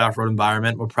 this playoff road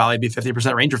environment will probably be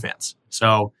 50% Ranger fans.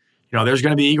 So, there's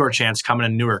going to be Igor chants coming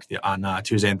in Newark on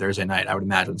Tuesday and Thursday night, I would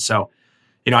imagine. So,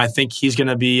 I think he's going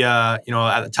to be, at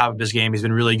the top of his game. He's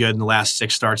been really good in the last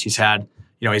 6 starts he's had,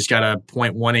 he's got a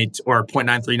 .18 or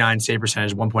 .939 save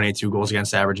percentage, 1.82 goals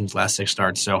against average in his last 6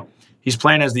 starts. So he's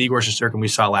playing as the Igor Shesterkin we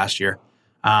saw last year.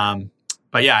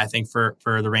 But yeah, I think for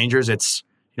the Rangers, it's,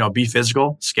 be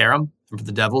physical, scare them. And for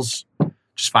the Devils,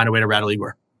 just find a way to rattle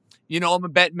Igor. I'm a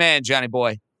bet man, Johnny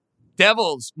boy.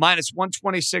 Devils minus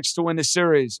 126 to win the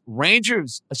series.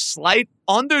 Rangers, a slight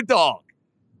underdog,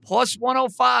 plus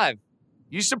 105.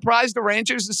 You surprised the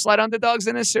Rangers, the slight underdogs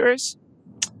in this series?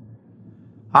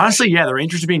 Honestly, yeah, the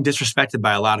Rangers are being disrespected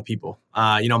by a lot of people.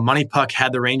 Money Puck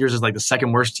had the Rangers as like the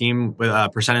second worst team with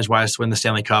percentage-wise to win the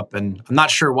Stanley Cup, and I'm not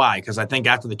sure why, because I think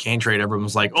after the Kane trade, everyone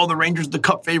was like, "Oh, the Rangers are the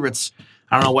Cup favorites."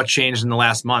 I don't know what changed in the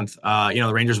last month.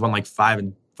 The Rangers won like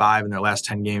 5-5 in their last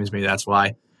 10 games. Maybe that's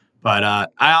why. But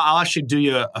I'll actually do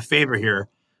you a favor here.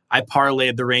 I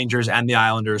parlayed the Rangers and the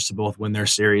Islanders to both win their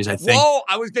series, I think. Whoa,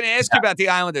 I was going to ask you about the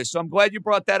Islanders, so I'm glad you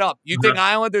brought that up. You think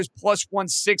Islanders plus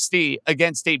 160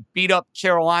 against a beat-up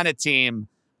Carolina team,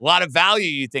 a lot of value,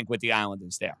 you think, with the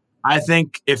Islanders there? I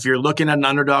think if you're looking at an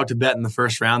underdog to bet in the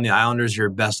first round, the Islanders are your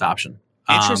best option.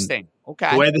 Interesting.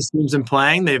 Okay. The way this team's been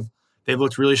playing, they've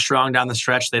looked really strong down the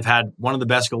stretch. They've had one of the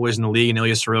best goalies in the league in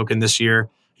Ilya Sorokin this year.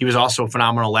 He was also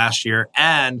phenomenal last year,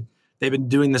 and they've been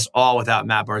doing this all without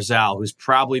Matt Barzal, who's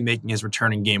probably making his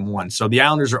return in Game 1. So the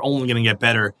Islanders are only going to get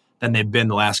better than they've been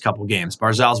the last couple games.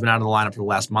 Barzal's been out of the lineup for the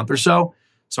last month or so.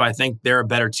 So I think they're a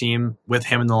better team with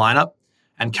him in the lineup.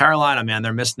 And Carolina, man,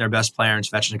 they're missing their best player in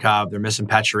Svechnikov. They're missing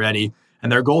Pacioretty.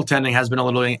 And their goaltending has been a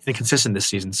little inconsistent this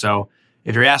season. So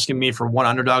if you're asking me for one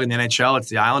underdog in the NHL, it's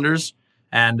the Islanders.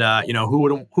 And, who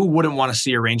wouldn't want to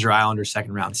see a Ranger-Islanders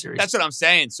second-round series? That's what I'm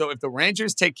saying. So if the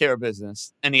Rangers take care of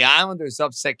business and the Islanders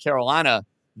upset Carolina,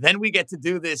 then we get to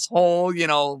do this whole,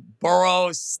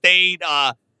 borough, state,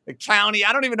 county.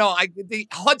 I don't even know. The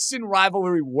Hudson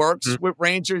rivalry works with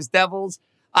Rangers, Devils.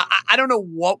 I don't know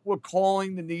what we're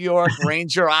calling the New York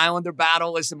Ranger-Islander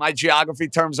battle. Listen, my geography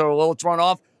terms are a little thrown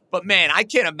off. But, man, I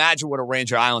can't imagine what a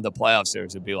Ranger-Islander playoff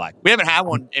series would be like. We haven't had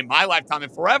one in my lifetime in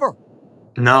forever.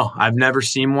 No, I've never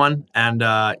seen one. And,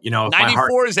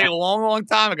 94 is a long, long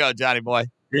time ago, Johnny boy.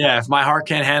 Yeah, if my heart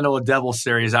can't handle a Devils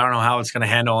series, I don't know how it's going to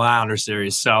handle an Islander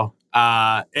series. So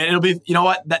it'll be,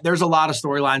 there's a lot of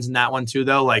storylines in that one too,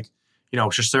 though. Like,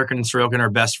 Shesterkin and Sorokin are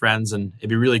best friends, and it'd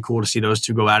be really cool to see those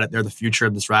two go at it. They're the future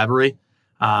of this rivalry.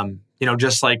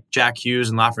 Just like Jack Hughes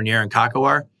and Lafreniere and Kakko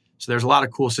are. So there's a lot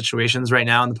of cool situations right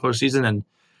now in the postseason, and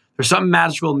there's something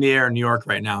magical in the air in New York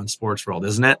right now in sports world,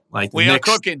 isn't it? Like we are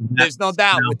cooking. There's no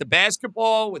doubt. With the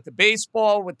basketball, with the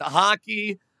baseball, with the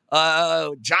hockey.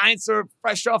 Giants are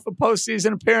fresh off a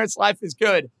postseason appearance. Life is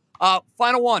good.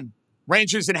 Final one.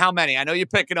 Rangers and how many? I know you're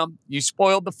picking them. You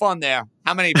spoiled the fun there.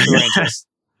 How many for the Rangers?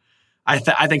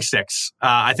 I think 6.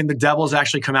 I think the Devils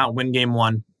actually come out and win Game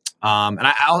 1. And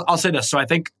I'll say this. So I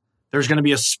think there's going to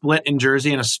be a split in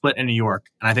Jersey and a split in New York.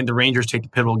 And I think the Rangers take the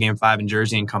pivotal Game 5 in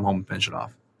Jersey and come home and finish it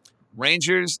off.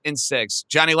 Rangers in 6.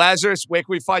 Johnny Lazarus, where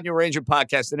can we find your Ranger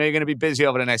podcast? I know you're going to be busy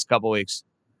over the next couple of weeks.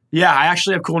 Yeah, I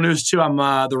actually have cool news, too. I'm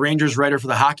the Rangers writer for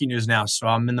the Hockey News now, so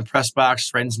I'm in the press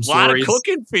box writing some stories. A lot of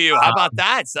cooking for you. How about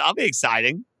that? So that'll be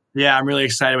exciting. Yeah, I'm really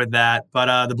excited with that.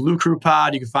 But the Blue Crew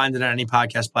Pod, you can find it on any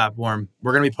podcast platform.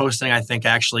 We're going to be posting, I think,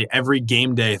 actually every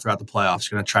game day throughout the playoffs.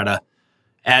 Going to try to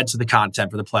add to the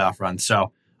content for the playoff run.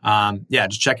 So,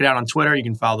 just check it out on Twitter. You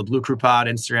can follow the Blue Crew Pod,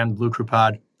 Instagram, the Blue Crew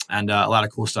Pod, and a lot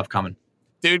of cool stuff coming.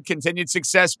 Dude, continued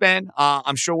success, Ben.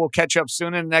 I'm sure we'll catch up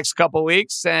soon in the next couple of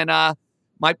weeks, and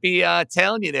might be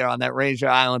tailing you there on that Ranger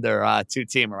Islander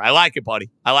 2-teamer. I like it,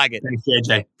 buddy. I like it. Thanks,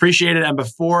 JJ. Appreciate it. And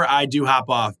before I do hop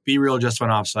off, Be Real just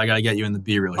went off, so I got to get you in the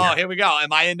Be Real here. Oh, here we go.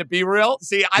 Am I in the Be Real?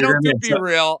 See, I don't do Be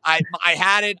Real. I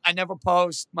had it. I never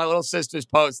post. My little sister's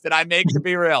post. Did I make the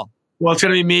Be Real? Well, it's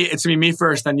going to be me. It's going to be me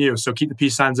first, then you. So keep the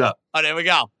peace signs up. Oh, there we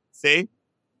go. See?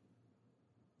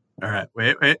 All right.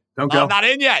 Wait. Don't go. I'm not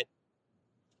in yet.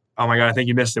 Oh, my God. I think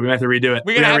you missed it. We have to redo it.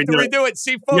 We're going to have to redo it.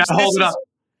 See, folks, hold it up.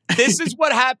 This is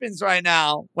what happens right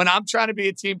now when I'm trying to be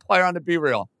a team player on the Be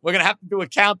Real. We're going to have to do a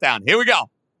countdown. Here we go.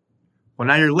 Well,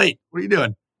 now you're late. What are you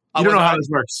doing? You don't know how this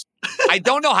works. I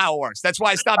don't know how it works. That's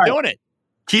why I stopped doing it.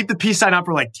 Keep the peace sign up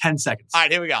for like 10 seconds. All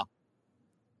right, here we go.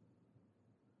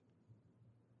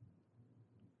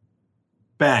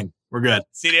 Bang. We're good.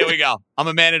 See, there we go. I'm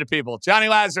a man of the people. Johnny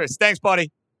Lazarus. Thanks, buddy.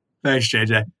 Thanks,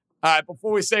 JJ. All right,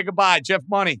 before we say goodbye, Jeff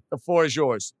Money, the floor is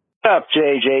yours. What's up,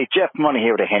 JJ? Jeff Money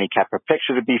here with a handicapper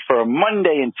picture to be for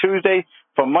Monday and Tuesday.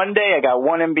 For Monday, I got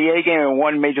one NBA game and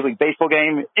one Major League Baseball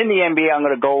game. In the NBA, I'm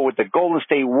going to go with the Golden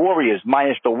State Warriors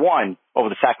minus the 1 over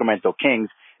the Sacramento Kings.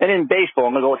 And in baseball,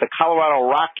 I'm going to go with the Colorado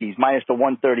Rockies minus the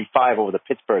 135 over the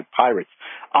Pittsburgh Pirates.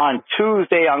 On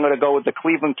Tuesday, I'm going to go with the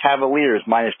Cleveland Cavaliers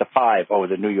minus the 5 over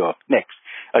the New York Knicks.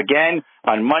 Again,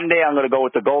 on Monday, I'm going to go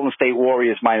with the Golden State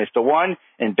Warriors minus the 1.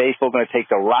 In baseball, I'm going to take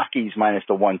the Rockies minus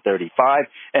the 135.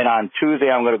 And on Tuesday,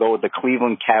 I'm going to go with the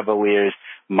Cleveland Cavaliers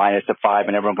minus the 5.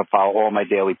 And everyone can follow all my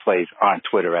daily plays on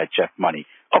Twitter at Jeff Money.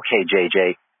 Okay,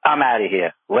 JJ, I'm out of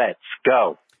here. Let's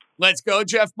go. Let's go,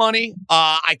 Jeff Money.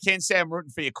 I can't say I'm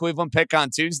rooting for your Cleveland pick on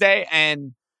Tuesday,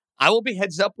 and I will be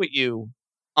heads up with you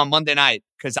on Monday night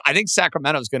because I think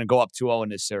Sacramento is going to go up 2-0 in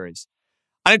this series.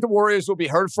 I think the Warriors will be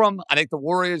heard from. I think the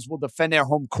Warriors will defend their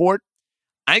home court.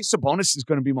 I think Sabonis is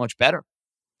going to be much better.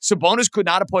 Sabonis could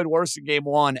not have played worse in game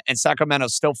 1, and Sacramento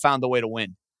still found a way to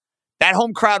win. That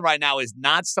home crowd right now is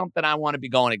not something I want to be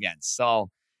going against. So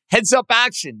heads up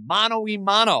action, mano y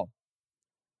mano,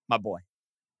 my boy.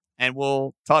 And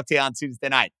we'll talk to you on Tuesday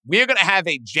night. We're going to have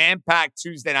a jam-packed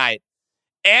Tuesday night.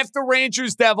 After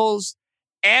Rangers Devils,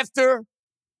 after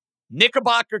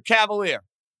Knickerbocker Cavalier.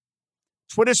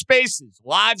 Twitter Spaces,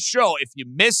 live show. If you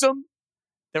miss them,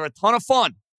 they're a ton of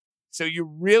fun. So you're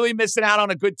really missing out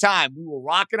on a good time. We were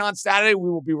rocking on Saturday. We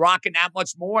will be rocking that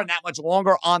much more and that much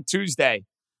longer on Tuesday.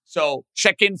 So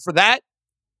check in for that.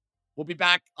 We'll be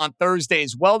back on Thursday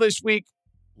as well this week.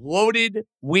 Loaded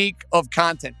week of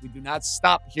content. We do not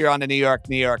stop here on the New York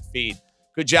feed.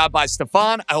 Good job by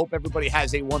Stefan. I hope everybody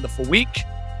has a wonderful week.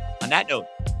 On that note,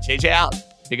 JJ out.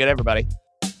 Be good, everybody.